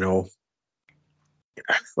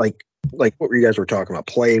 like what you guys were talking about,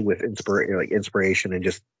 play with inspiration, and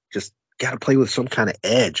just got to play with some kind of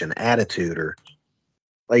edge and attitude, or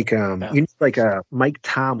like a Mike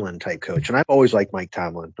Tomlin type coach. And I've always liked Mike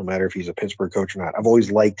Tomlin, no matter if he's a Pittsburgh coach or not. I've always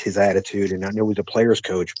liked his attitude, and I know he's a player's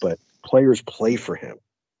coach, but players play for him.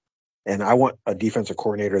 And I want a defensive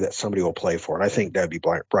coordinator that somebody will play for, and I think that'd be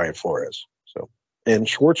Brian Flores. So, and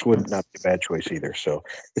Schwartz would not be a bad choice either. So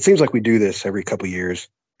it seems like we do this every couple of years,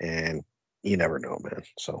 and you never know, man.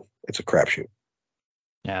 So it's a crapshoot.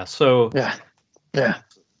 Yeah. So yeah.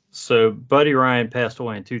 So Buddy Ryan passed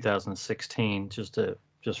away in 2016.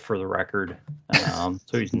 Just for the record, so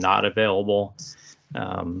he's not available.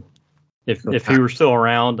 If he were still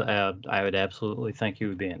around, I would absolutely think he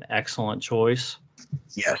would be an excellent choice.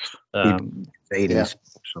 Yes. 80s.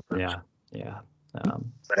 Yeah.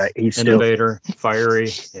 But he's innovator, still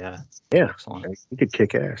fiery. Yeah. Excellent. He could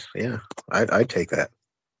kick ass. Yeah. I'd take that.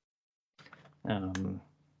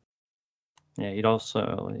 You'd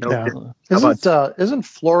also. Isn't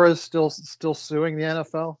Flores still suing the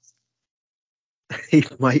NFL? He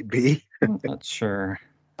might be. I'm not sure.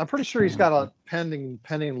 I'm pretty sure he's got a pending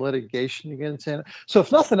litigation against him. So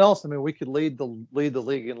if nothing else, I mean, we could lead the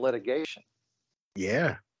league in litigation.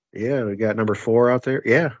 Yeah. We got number 4 out there.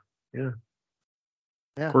 Yeah.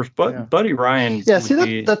 Of course, Buddy Ryan. Yeah.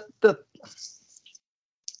 See that. I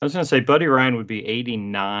was going to say Buddy Ryan would be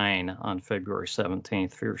 89 on February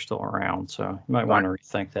 17th if he were still around. So you might want to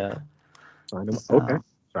rethink that. Sign him. Okay.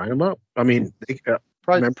 Sign him up. I mean,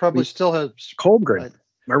 probably still has Holmgren. Right.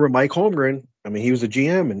 Remember Mike Holmgren? I mean, he was a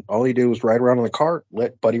GM, and all he did was ride around on the cart.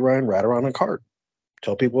 Let Buddy Ryan ride around on the cart.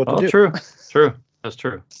 Tell people what to do. True. That's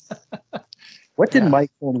true. What did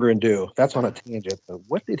Mike Holmgren do? That's on a tangent. But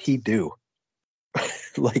what did he do?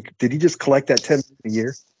 Did he just collect that $10 million a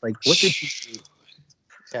year? What did he do?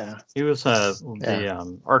 Yeah. He was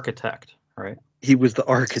the architect, right? He was the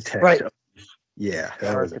architect. Right. Yeah.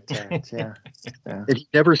 The architect. Yeah. And he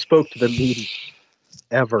never spoke to the media.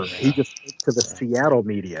 Ever. He just spoke to the Seattle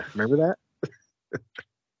media. Remember that?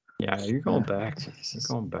 Yeah, you're going back. You're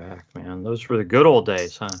going back, man. Those were the good old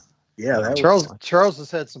days, huh? Yeah. Charles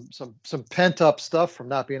has had some pent up stuff from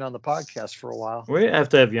not being on the podcast for a while. We have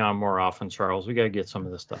to have you on more often, Charles. We got to get some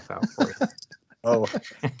of this stuff out for you. Oh,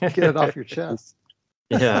 get it off your chest.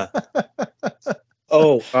 Yeah.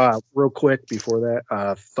 Real quick before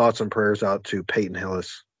that, thoughts and prayers out to Peyton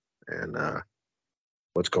Hillis and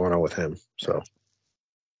what's going on with him. So.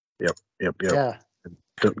 Yep. Yeah.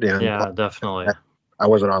 Yeah, definitely. I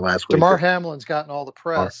wasn't on last week. DeMar Hamlin's gotten all the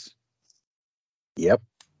press. Yep.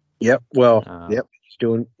 Well,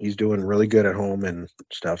 he's doing really good at home and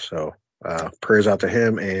stuff. So prayers out to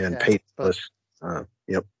him and Peyton Hillis.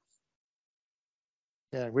 Yep.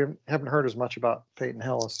 Yeah, we haven't heard as much about Peyton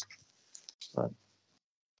Hillis, but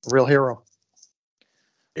a real hero.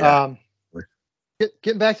 Yeah.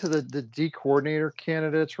 Getting back to the D coordinator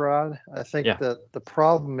candidates, Rod, I think that the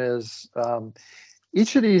problem is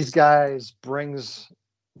each of these guys brings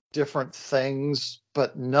different things,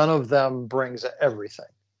 but none of them brings everything.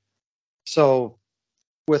 So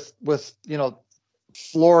with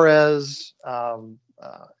Flores,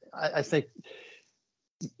 I think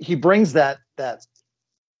he brings that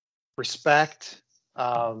respect.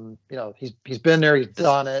 He's been there, he's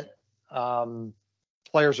done it.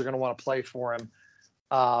 Players are going to want to play for him.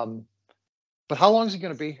 But how long is he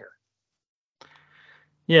going to be here?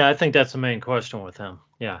 Yeah, I think that's the main question with him.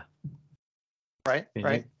 Yeah. Right.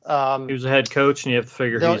 Right. He was a head coach, and you have to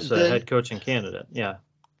figure he's a head coaching candidate. Yeah.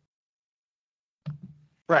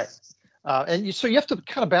 Right. So you have to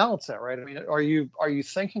kind of balance that, right? I mean, are you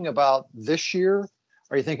thinking about this year?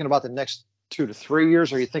 Are you thinking about the next 2 to 3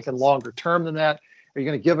 years? Are you thinking longer term than that? Are you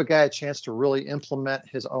going to give a guy a chance to really implement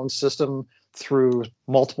his own system through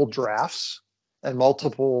multiple drafts and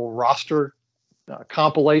multiple roster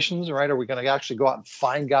compilations, right? Are we going to actually go out and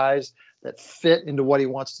find guys that fit into what he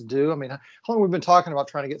wants to do? I mean, how long have we been talking about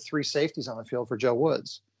trying to get 3 safeties on the field for Joe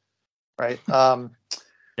Woods, right?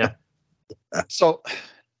 Yeah. So,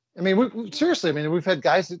 I mean, seriously, I mean, we've had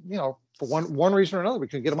guys that, for one reason or another, we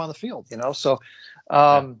couldn't get them on the field, So,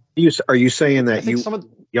 are you saying that some of the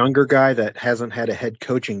younger guy that hasn't had a head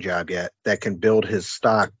coaching job yet that can build his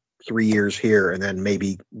stock 3 years here and then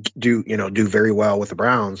maybe do very well with the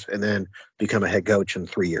Browns and then become a head coach in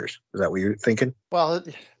 3 years? Is that what you're thinking? Well,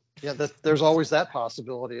 yeah, there's always that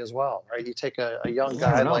possibility as well, right? You take a young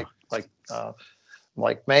guy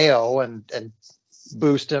like Mayo and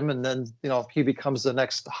boost him, and then he becomes the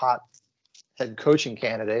next hot head coaching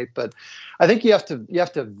candidate. But I think you have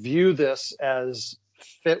to view this as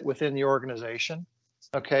fit within the organization.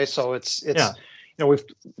 Okay, so it's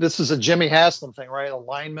this is a Jimmy Haslam thing, right?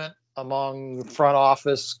 Alignment among front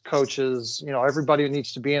office coaches. Everybody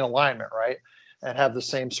needs to be in alignment, right, and have the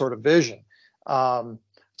same sort of vision.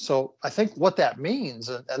 So I think what that means,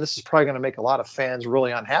 and this is probably going to make a lot of fans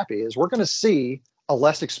really unhappy, is we're going to see a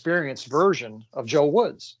less experienced version of Joe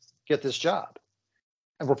Woods get this job.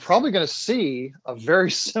 And we're probably going to see a very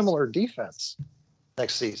similar defense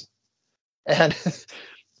next season. And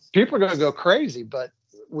people are going to go crazy, but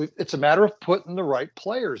it's a matter of putting the right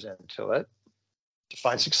players into it to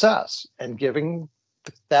find success and giving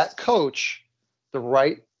that coach the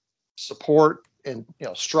right support and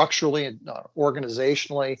structurally and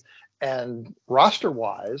organizationally and roster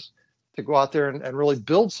wise to go out there and really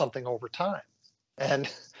build something over time. And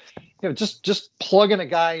just plugging a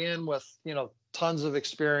guy in with tons of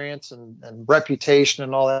experience and reputation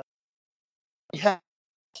and all that. We had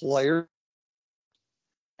players,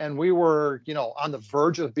 and we were on the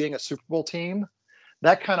verge of being a Super Bowl team.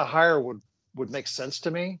 That kind of hire would make sense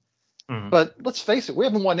to me. Mm-hmm. But let's face it, we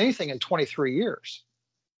haven't won anything in 23 years.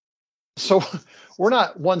 So we're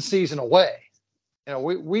not one season away.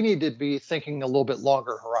 We need to be thinking a little bit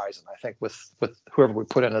longer horizon, I think, with whoever we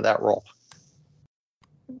put into that role.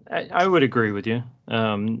 I would agree with you.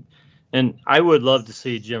 And I would love to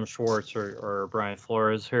see Jim Schwartz or Brian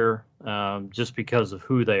Flores here, just because of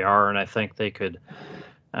who they are. And I think they could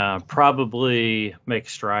probably make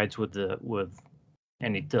strides with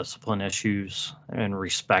any discipline issues and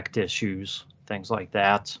respect issues, things like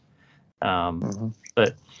that.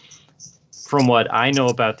 But from what I know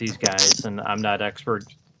about these guys, and I'm not an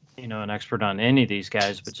expert on any of these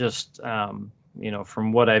guys, but just,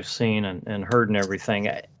 from what I've seen and heard and everything,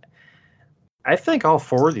 I think all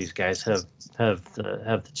 4 of these guys have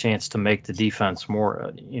the chance to make the defense more,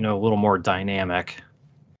 a little more dynamic.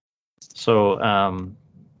 So, I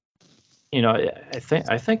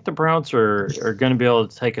think the Browns are going to be able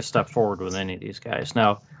to take a step forward with any of these guys.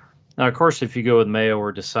 Now, of course, if you go with Mayo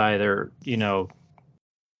or Desai,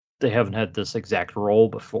 they haven't had this exact role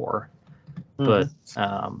before, but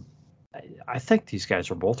I think these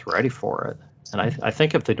guys are both ready for it. And I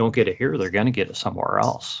think if they don't get it here, they're going to get it somewhere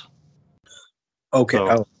else. Okay.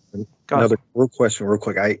 So, another question real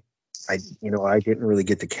quick. I didn't really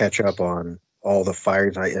get to catch up on all the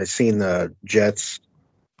fires. I seen the Jets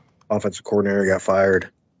offensive coordinator got fired.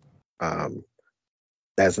 That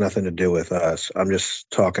has nothing to do with us. I'm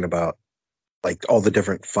just talking about like all the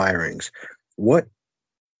different firings. What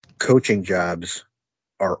coaching jobs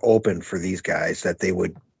are open for these guys that they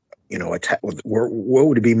would, attack? What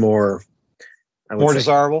would be more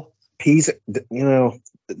desirable?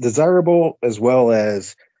 Desirable as well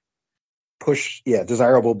as push. Yeah,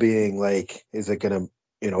 desirable being like, is it going to,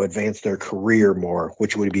 advance their career more,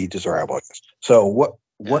 which would be desirable. So what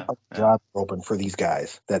jobs are open for these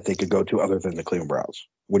guys that they could go to other than the Cleveland Browns?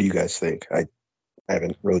 What do you guys think? I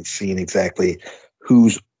haven't really seen exactly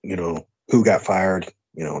who got fired,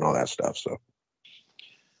 and all that stuff. So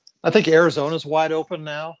I think Arizona's wide open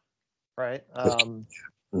now, right?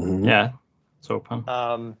 Yeah, it's open.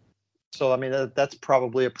 So I mean that's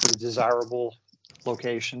probably a pretty desirable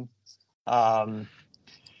location. Um,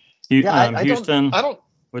 Houston, I don't.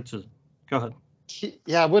 which is go ahead.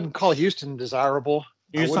 Yeah, I wouldn't call Houston desirable.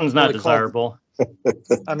 Houston's not desirable.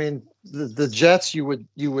 I mean, the Jets, you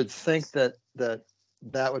would think that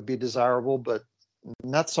would be desirable, but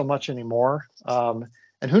not so much anymore.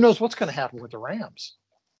 And who knows what's going to happen with the Rams?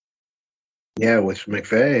 Yeah, with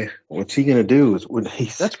McVay, what's he going to do?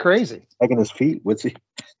 That's crazy. Back on his feet. What's he?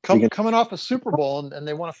 Coming off a Super Bowl, and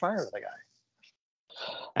they want to fire the guy.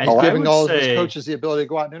 He's I giving would all of say, his coaches the ability to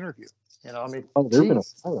go out and interview. You know, I mean, they're going to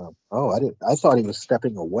fire him. Oh, I didn't. I thought he was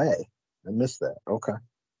stepping away. I missed that. Okay.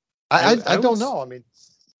 I don't know. I mean,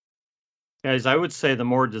 guys, I would say the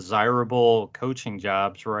more desirable coaching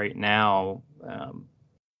jobs right now are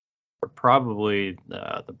probably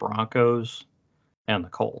the Broncos and the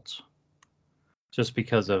Colts, just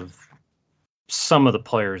because of some of the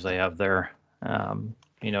players they have there. At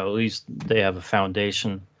least they have a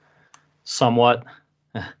foundation somewhat,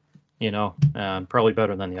 probably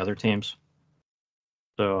better than the other teams.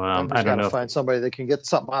 So I don't know. Find somebody that can get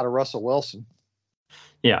something out of Russell Wilson.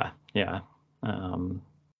 Yeah. I don't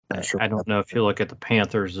know if you look at the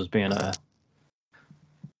Panthers as being a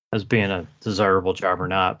desirable job or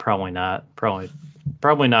not. Probably not.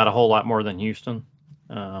 Probably not a whole lot more than Houston.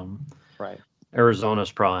 Right.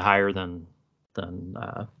 Arizona's probably higher than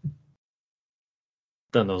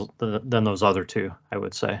those other two, I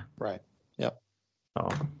would say. Right. Yep. So,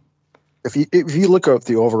 if you look up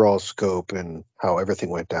the overall scope and how everything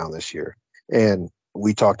went down this year, and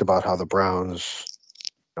we talked about how the Browns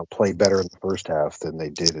played better in the first half than they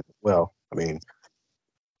did. Well, I mean,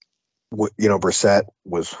 Brissett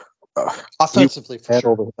was offensively for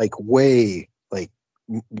sure.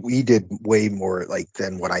 We did way more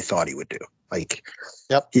than what I thought he would do.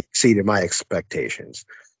 Yep. He exceeded my expectations,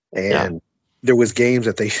 and there was games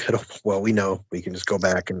that they should have. Well, we know we can just go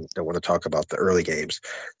back and don't want to talk about the early games.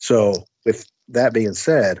 So with that being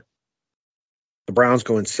said, the Browns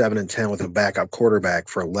going 7-10 with a backup quarterback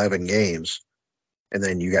for 11 games. And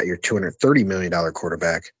then you got your $230 million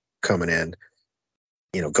quarterback coming in,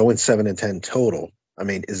 going 7-10 total. I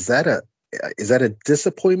mean, is that a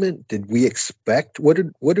disappointment? Did we expect? What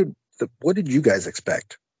did you guys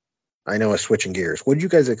expect? I know I'm switching gears. What did you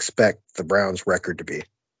guys expect the Browns record to be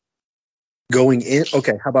going in?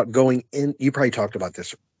 Okay. How about going in? You probably talked about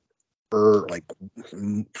this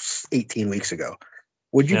 18 weeks ago.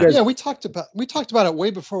 Would you guys? Yeah, we talked about it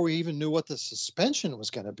way before we even knew what the suspension was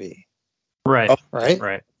going to be. Right.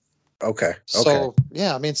 Right. Okay. So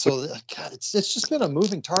yeah, I mean, God, it's just been a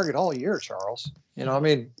moving target all year, Charles. I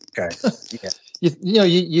mean, okay. Yeah.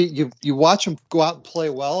 you watch them go out and play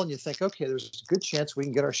well, and you think, okay, there's a good chance we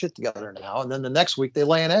can get our shit together now, and then the next week they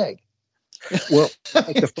lay an egg. Well,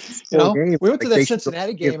 the first four games, we went to that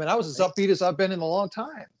Cincinnati game, and I was as upbeat as I've been in a long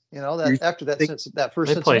time. After that first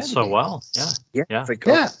they Cincinnati played so game. well. Yeah.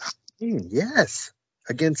 Yes.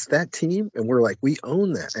 Against that team, and we're like, we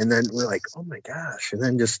own that, and then we're like, oh my gosh, and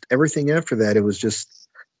then just everything after that, it was just,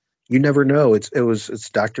 you never know. It's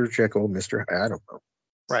Dr. Jekyll, Mr. I don't know.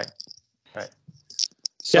 Right.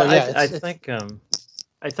 So I think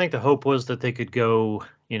the hope was that they could go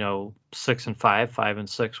 6-5,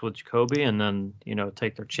 5-6 with Jacoby, and then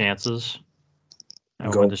take their chances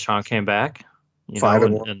when Deshaun came back.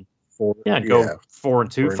 5-1, 4, go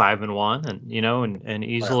 4-2, 5-1, and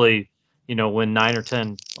easily. Win 9 or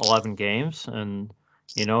 10, 11 games and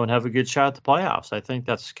have a good shot at the playoffs. I think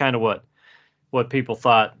that's kind of what people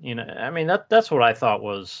thought, I mean, that's what I thought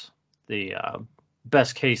was the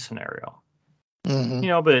best case scenario,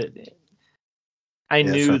 but I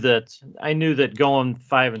knew that going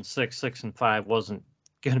 5-6, 6-5 wasn't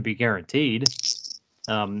going to be guaranteed.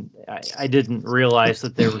 I didn't realize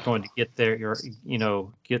that they were going to get there, get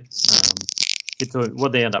to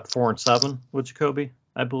what they end up 4-7 with Jacoby,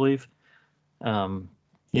 I believe. I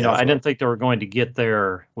didn't think they were going to get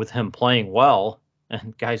there with him playing well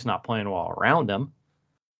and guys not playing well around him,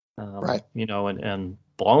 and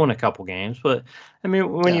blowing a couple games. But I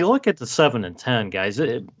mean, when you look at the 7-10 guys,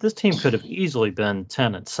 this team could have easily been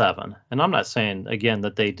 10-7. And I'm not saying again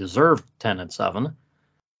that they deserve 10-7,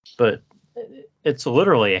 but it's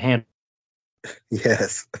literally a hand.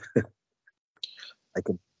 Yes.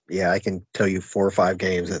 I can tell you 4 or 5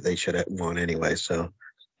 games that they should have won anyway. So.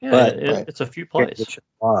 Yeah, but it's a few plays.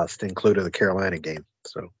 Lost, included the Carolina game.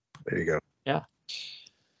 So there you go. Yeah.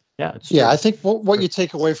 I think what you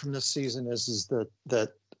take away from this season is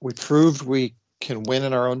that we proved we can win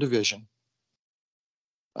in our own division.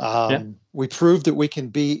 We proved that we can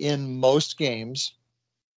be in most games.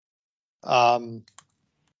 We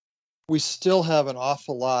still have an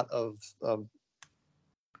awful lot of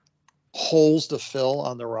holes to fill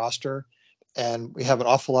on the roster. and we have an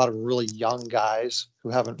awful lot of really young guys who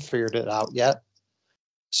haven't figured it out yet.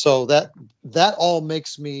 So that all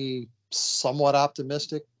makes me somewhat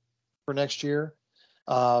optimistic for next year.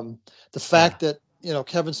 The fact that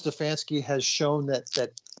Kevin Stefanski has shown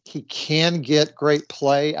that he can get great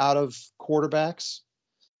play out of quarterbacks.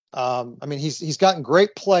 He's gotten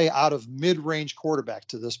great play out of mid-range quarterback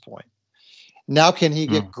to this point. Now, can he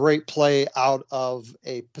get great play out of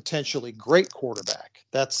a potentially great quarterback?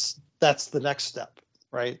 That's the next step,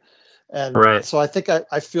 right? And so I think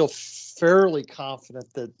I feel fairly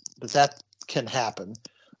confident that can happen.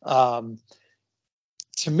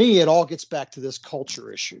 To me, it all gets back to this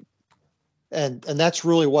culture issue, and that's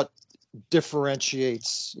really what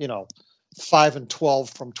differentiates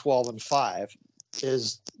 5-12 from 12-5.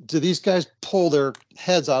 Is, do these guys pull their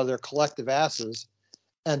heads out of their collective asses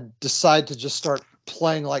and decide to just start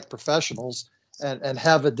playing like professionals and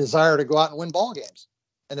have a desire to go out and win ball games?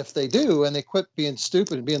 And if they do, and they quit being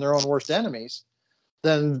stupid and being their own worst enemies,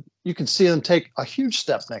 then you can see them take a huge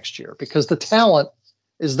step next year because the talent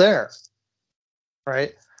is there,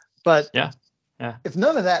 right? But if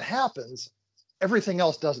none of that happens, everything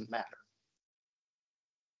else doesn't matter.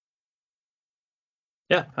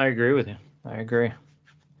 Yeah, I agree with you. I agree.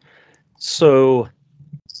 So,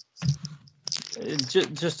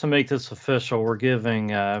 just to make this official, we're giving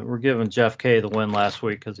Jeff K the win last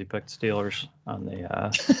week because he picked Steelers on the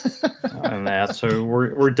on that. So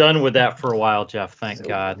we're done with that for a while, Jeff. Thank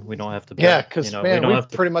God we don't have to. Yeah, because we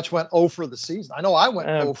pretty much went 0 for the season. I know I went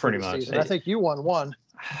 0 for the season. I think you won 1.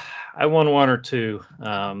 I won 1 or 2.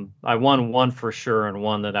 I won 1 for sure, and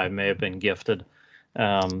 1 that I may have been gifted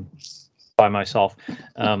by myself.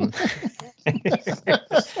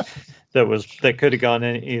 That could have gone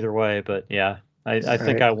in either way, but yeah, I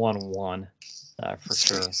think I won 1 for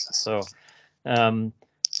sure. So,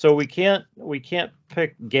 so we can't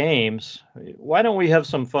pick games. Why don't we have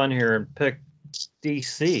some fun here and pick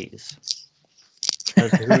DCs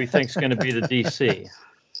as to who we think is going to be the DC?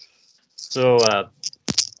 So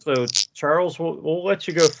Charles, we'll let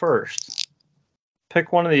you go first.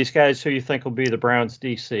 Pick one of these guys who you think will be the Browns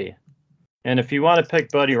DC, and if you want to pick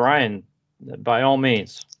Buddy Ryan, by all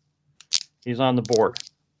means. He's on the board.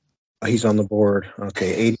 He's on the board.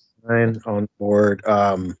 Okay, 89 on the board.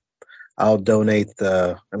 I'll donate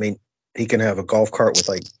he can have a golf cart with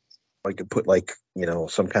I could put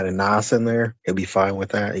some kind of NOS in there. He'll be fine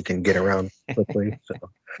with that. He can get around quickly.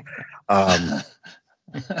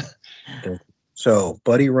 So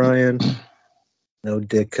Buddy Ryan, no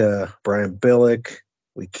Ditka, Brian Billick.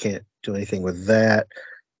 We can't do anything with that.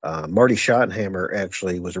 Marty Schottenheimer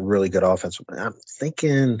actually was a really good offensive. I'm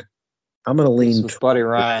thinking I'm going to lean with Buddy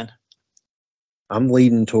Ryan. I'm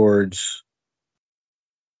leaning towards.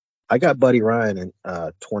 I got Buddy Ryan in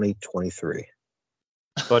 2023.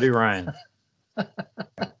 Buddy Ryan.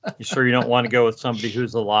 You sure you don't want to go with somebody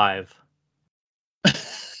who's alive?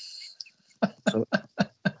 No,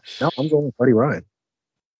 I'm going with Buddy Ryan.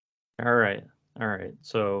 All right.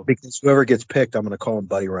 So because whoever gets picked, I'm going to call him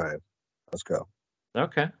Buddy Ryan. Let's go.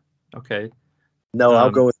 Okay. No,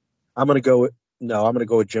 I'm going to go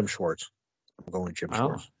with Jim Schwartz. I'm going with Jim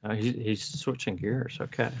Schwartz. He's switching gears.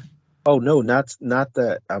 Okay. Oh no, not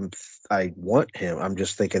that. I want him. I'm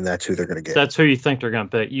just thinking that's who they're going to get. That's who you think they're going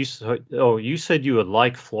to pick. You said you would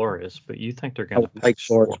like Flores, but you think they're going to pick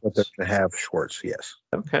Flores, but they're going to have Schwartz. Yes.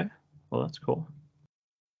 Okay. Well, that's cool.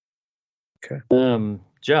 Okay.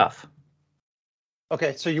 Jeff.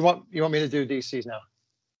 Okay, so you want me to do DCs now?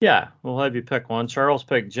 Yeah, we'll have you pick one. Charles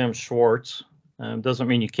picked Jim Schwartz. Doesn't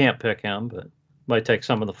mean you can't pick him, but might take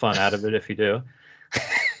some of the fun out of it if you do.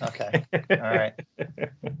 Okay. All right.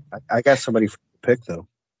 I got somebody to pick, though.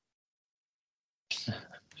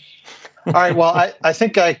 All right. Well, I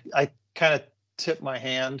think I kind of tipped my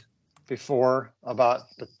hand before about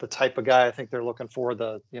the type of guy I think they're looking for.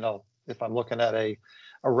 If I'm looking at a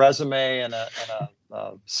resume and a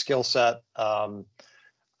skill set,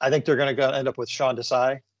 I think they're going to end up with Sean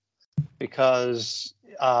Desai because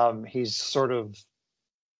he's sort of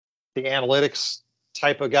the analytics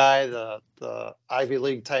type of guy, the Ivy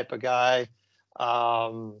League type of guy,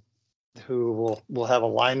 who will have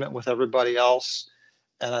alignment with everybody else.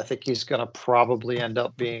 And I think he's going to probably end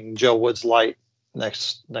up being Joe Woods light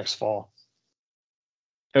next fall.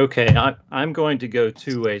 Okay, I'm going to go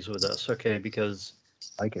 2 ways with this. Okay, because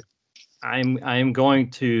I like it. I'm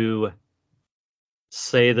going to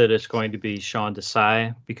say that it's going to be Sean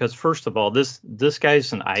Desai because first of all, this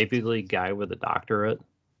guy's an Ivy League guy with a doctorate.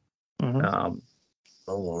 Mm-hmm.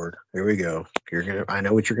 Oh Lord, here we go. I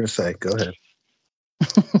know what you're gonna say. Go ahead.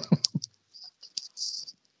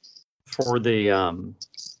 For the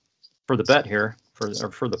bet here, for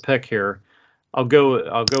the pick here, I'll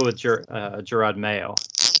go with Gerard Mayo,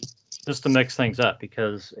 just to mix things up,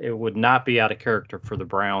 because it would not be out of character for the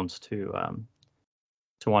Browns to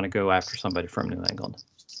want to go after somebody from New England.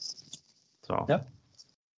 So yep.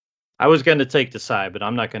 I was going to take Desai, but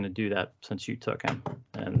I'm not going to do that since you took him.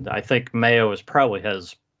 And I think Mayo probably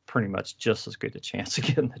has pretty much just as good a chance of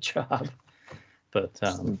getting the job. But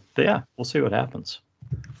yeah, we'll see what happens.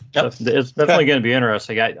 Yep. So it's definitely going to be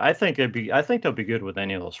interesting. I think they'll be good with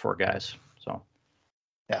any of those four guys. So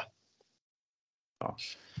yeah. So.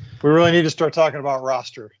 We really need to start talking about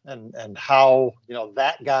roster and how,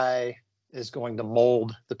 that guy is going to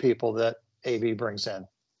mold the people that AB brings in,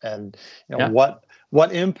 and what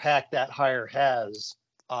impact that hire has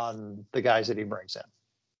on the guys that he brings in.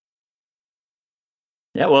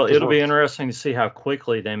 Yeah, well, it'll be interesting to see how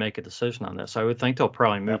quickly they make a decision on this. I would think they'll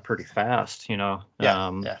probably move pretty fast,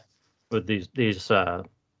 with these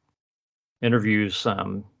interviews,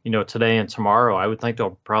 today and tomorrow. I would think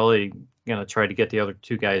they'll probably try to get the other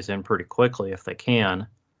two guys in pretty quickly if they can,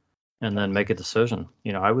 and then make a decision.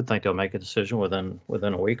 I would think they'll make a decision within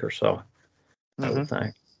a week or so. Mm-hmm. I would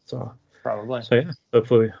think so. Probably. So yeah,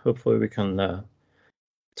 hopefully we can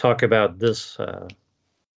talk about this.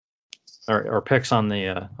 Our picks on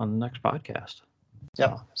the next podcast.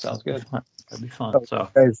 Yeah, sounds good. That'd be fun. So,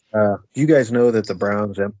 guys, you guys know that the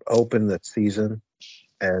Browns opened the season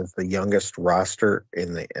as the youngest roster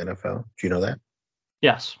in the NFL? Do you know that?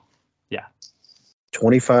 Yes. Yeah.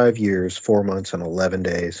 25 years, 4 months, and 11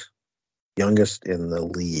 days. Youngest in the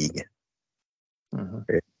league.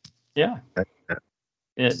 Mm-hmm. Yeah.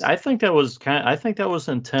 I think that was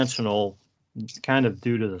intentional, kind of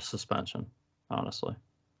due to the suspension, honestly.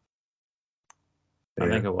 I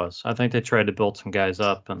think it was. I think they tried to build some guys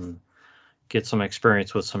up and get some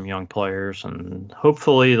experience with some young players, and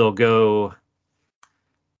hopefully they'll go,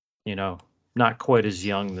 not quite as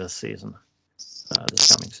young this season,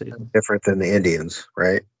 this coming season. Different than the Indians,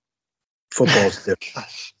 right? Football's different.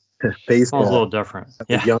 Baseball's a little different.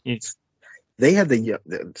 Yeah. They had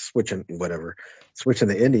switching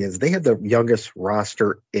the Indians. They had the youngest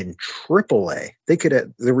roster in AAA.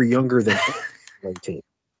 They were younger than the team.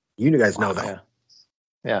 You guys know that.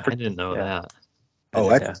 Yeah, I didn't know that.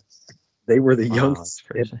 They were the youngest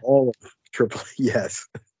in all of AAA. Yes,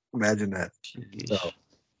 imagine that. So,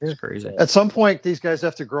 it's crazy. At some point, these guys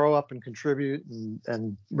have to grow up and contribute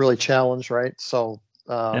and really challenge, right? So,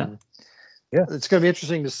 it's going to be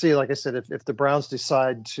interesting to see. Like I said, if the Browns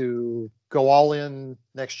decide to go all in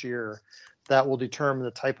next year, that will determine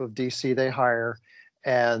the type of DC they hire,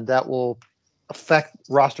 and that will affect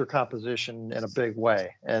roster composition in a big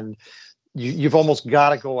way. And you've almost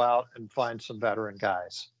got to go out and find some veteran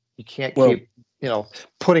guys. You can't keep,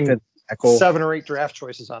 putting 7 or 8 draft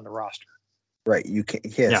choices on the roster. Right. You can't.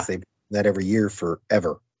 Yes, they do that every year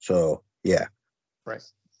forever. So yeah. Right.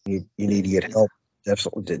 You need to get help.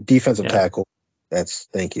 Definitely. Defensive tackle.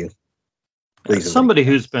 Thank you. Please. Somebody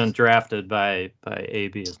who's been drafted by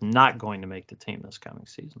AB is not going to make the team this coming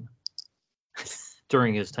season.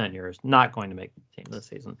 During his tenure, is not going to make the team this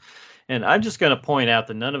season. And I'm just going to point out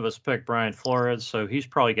that none of us picked Brian Flores, so he's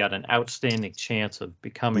probably got an outstanding chance of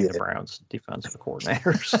becoming the Browns defensive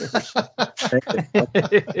coordinator.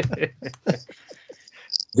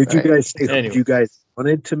 Did you guys say who you guys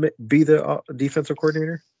wanted to be the defensive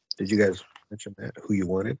coordinator? Did you guys mention that, who you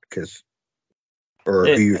wanted? Who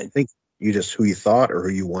you think, who you thought, or who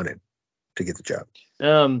you wanted to get the job?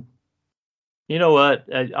 You know what?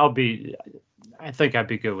 I think I'd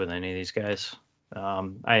be good with any of these guys.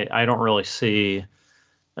 I don't really see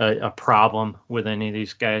a problem with any of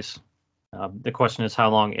these guys. The question is how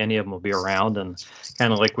long any of them will be around, and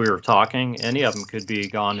kind of like we were talking, any of them could be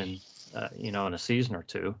gone in a season or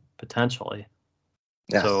two potentially.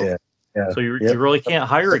 Yeah. So you really can't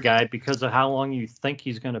hire a guy because of how long you think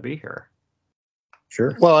he's going to be here.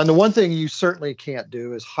 Sure. Well, and the one thing you certainly can't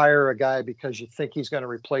do is hire a guy because you think he's going to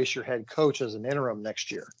replace your head coach as an interim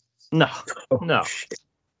next year. No. Shit.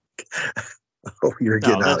 You're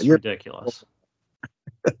getting out. That's ridiculous.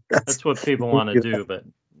 That's what people want to do, but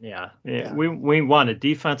we want a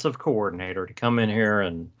defensive coordinator to come in here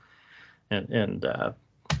and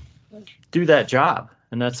do that job,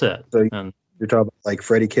 and that's it. So you're talking about like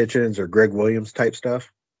Freddie Kitchens or Greg Williams type stuff?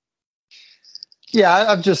 Yeah,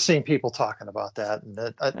 I've just seen people talking about that, and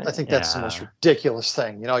I think that's the most ridiculous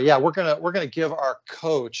thing. We're gonna give our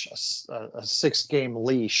coach a 6-game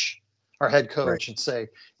leash, our head coach, and say,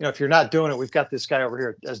 if you're not doing it, we've got this guy over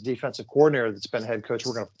here as defensive coordinator that's been head coach.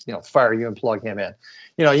 We're gonna fire you and plug him in.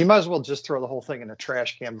 You might as well just throw the whole thing in a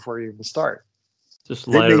trash can before you even start. Just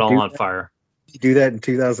light it all on fire. You do that in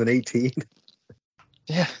 2018?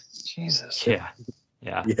 Yeah, Jesus. Yeah.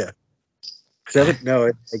 No,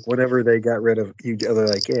 like whenever they got rid of you, they're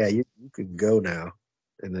like, yeah, you can go now,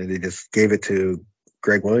 and then they just gave it to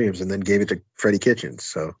Greg Williams and then gave it to Freddie Kitchens.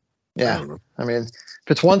 So I Yeah, don't know. I mean, if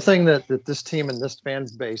it's one thing that this team and this fan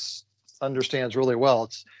base understands really well,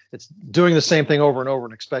 it's doing the same thing over and over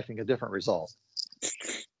and expecting a different result.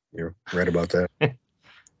 You're right about that.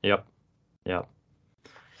 Yep.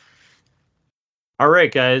 All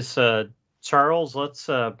right, guys. Charles,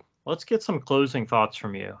 let's get some closing thoughts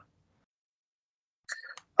from you.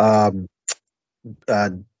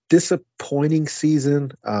 Disappointing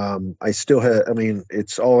season. I still have. I mean,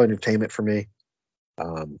 it's all entertainment for me.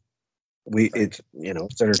 It's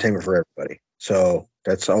entertainment for everybody. So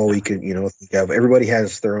that's all we can. Everybody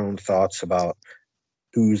has their own thoughts about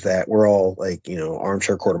who's that. We're all like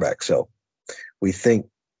armchair quarterbacks. So we think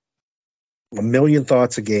a million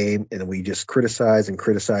thoughts a game, and we just criticize and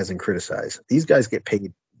criticize and criticize. These guys get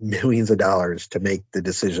paid millions of dollars to make the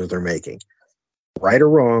decisions they're making, right or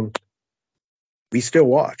wrong. We still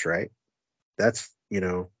watch, right? That's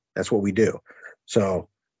what we do. So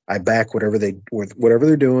I back whatever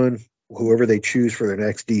they're doing, whoever they choose for their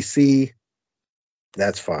next DC.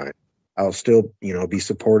 That's fine. I'll still, be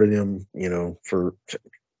supporting them,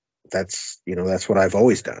 that's what I've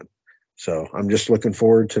always done. So I'm just looking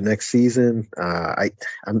forward to next season.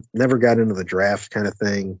 I'm never got into the draft kind of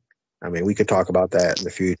thing. I mean, we could talk about that in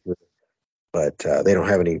the future, but they don't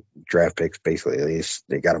have any draft picks. Basically, at least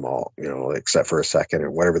they got them all, except for a second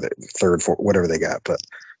or whatever, the third, fourth, whatever they got. But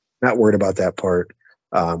not worried about that part.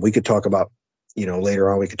 We could talk about,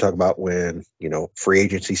 later on. We could talk about when free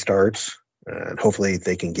agency starts, and hopefully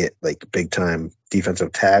they can get like big time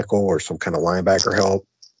defensive tackle or some kind of linebacker help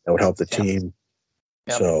that would help the team.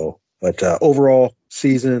 Yep. So. But overall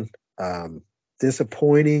season,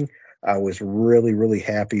 disappointing. I was really, really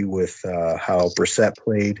happy with how Brissett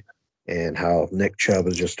played and how Nick Chubb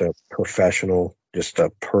is just a professional, just a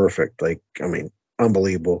perfect,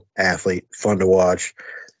 unbelievable athlete, fun to watch.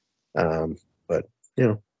 But,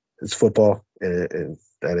 it's football, and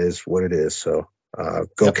that is what it is. So go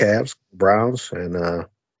yep. Cavs, Browns, and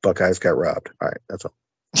Buckeyes got robbed. All right, that's all.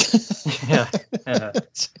 Yeah.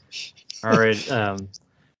 All right.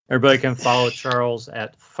 Everybody can follow Charles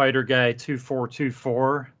at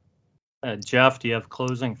FighterGuy2424. Jeff, do you have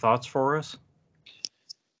closing thoughts for us?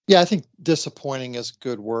 Yeah, I think disappointing is a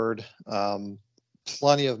good word.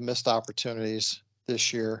 Plenty of missed opportunities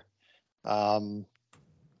this year. You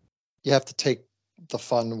have to take the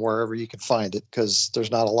fun wherever you can find it, because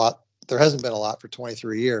there's not a lot. There hasn't been a lot for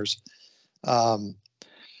 23 years.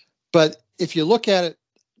 But if you look at it,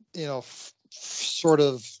 sort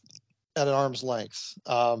of at an arm's length,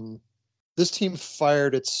 this team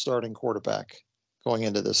fired its starting quarterback going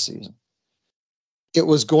into this season. It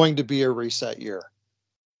was going to be a reset year.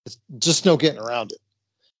 It's just no getting around it.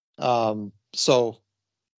 So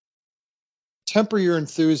temper your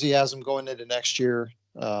enthusiasm going into next year.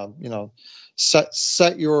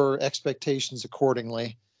 Set your expectations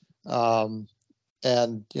accordingly. And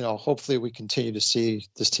hopefully we continue to see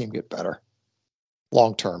this team get better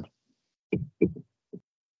long term.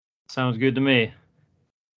 Sounds good to me.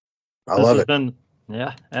 I love it.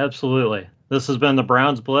 Yeah, absolutely. This has been the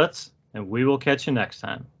Browns Blitz, and we will catch you next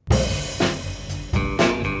time.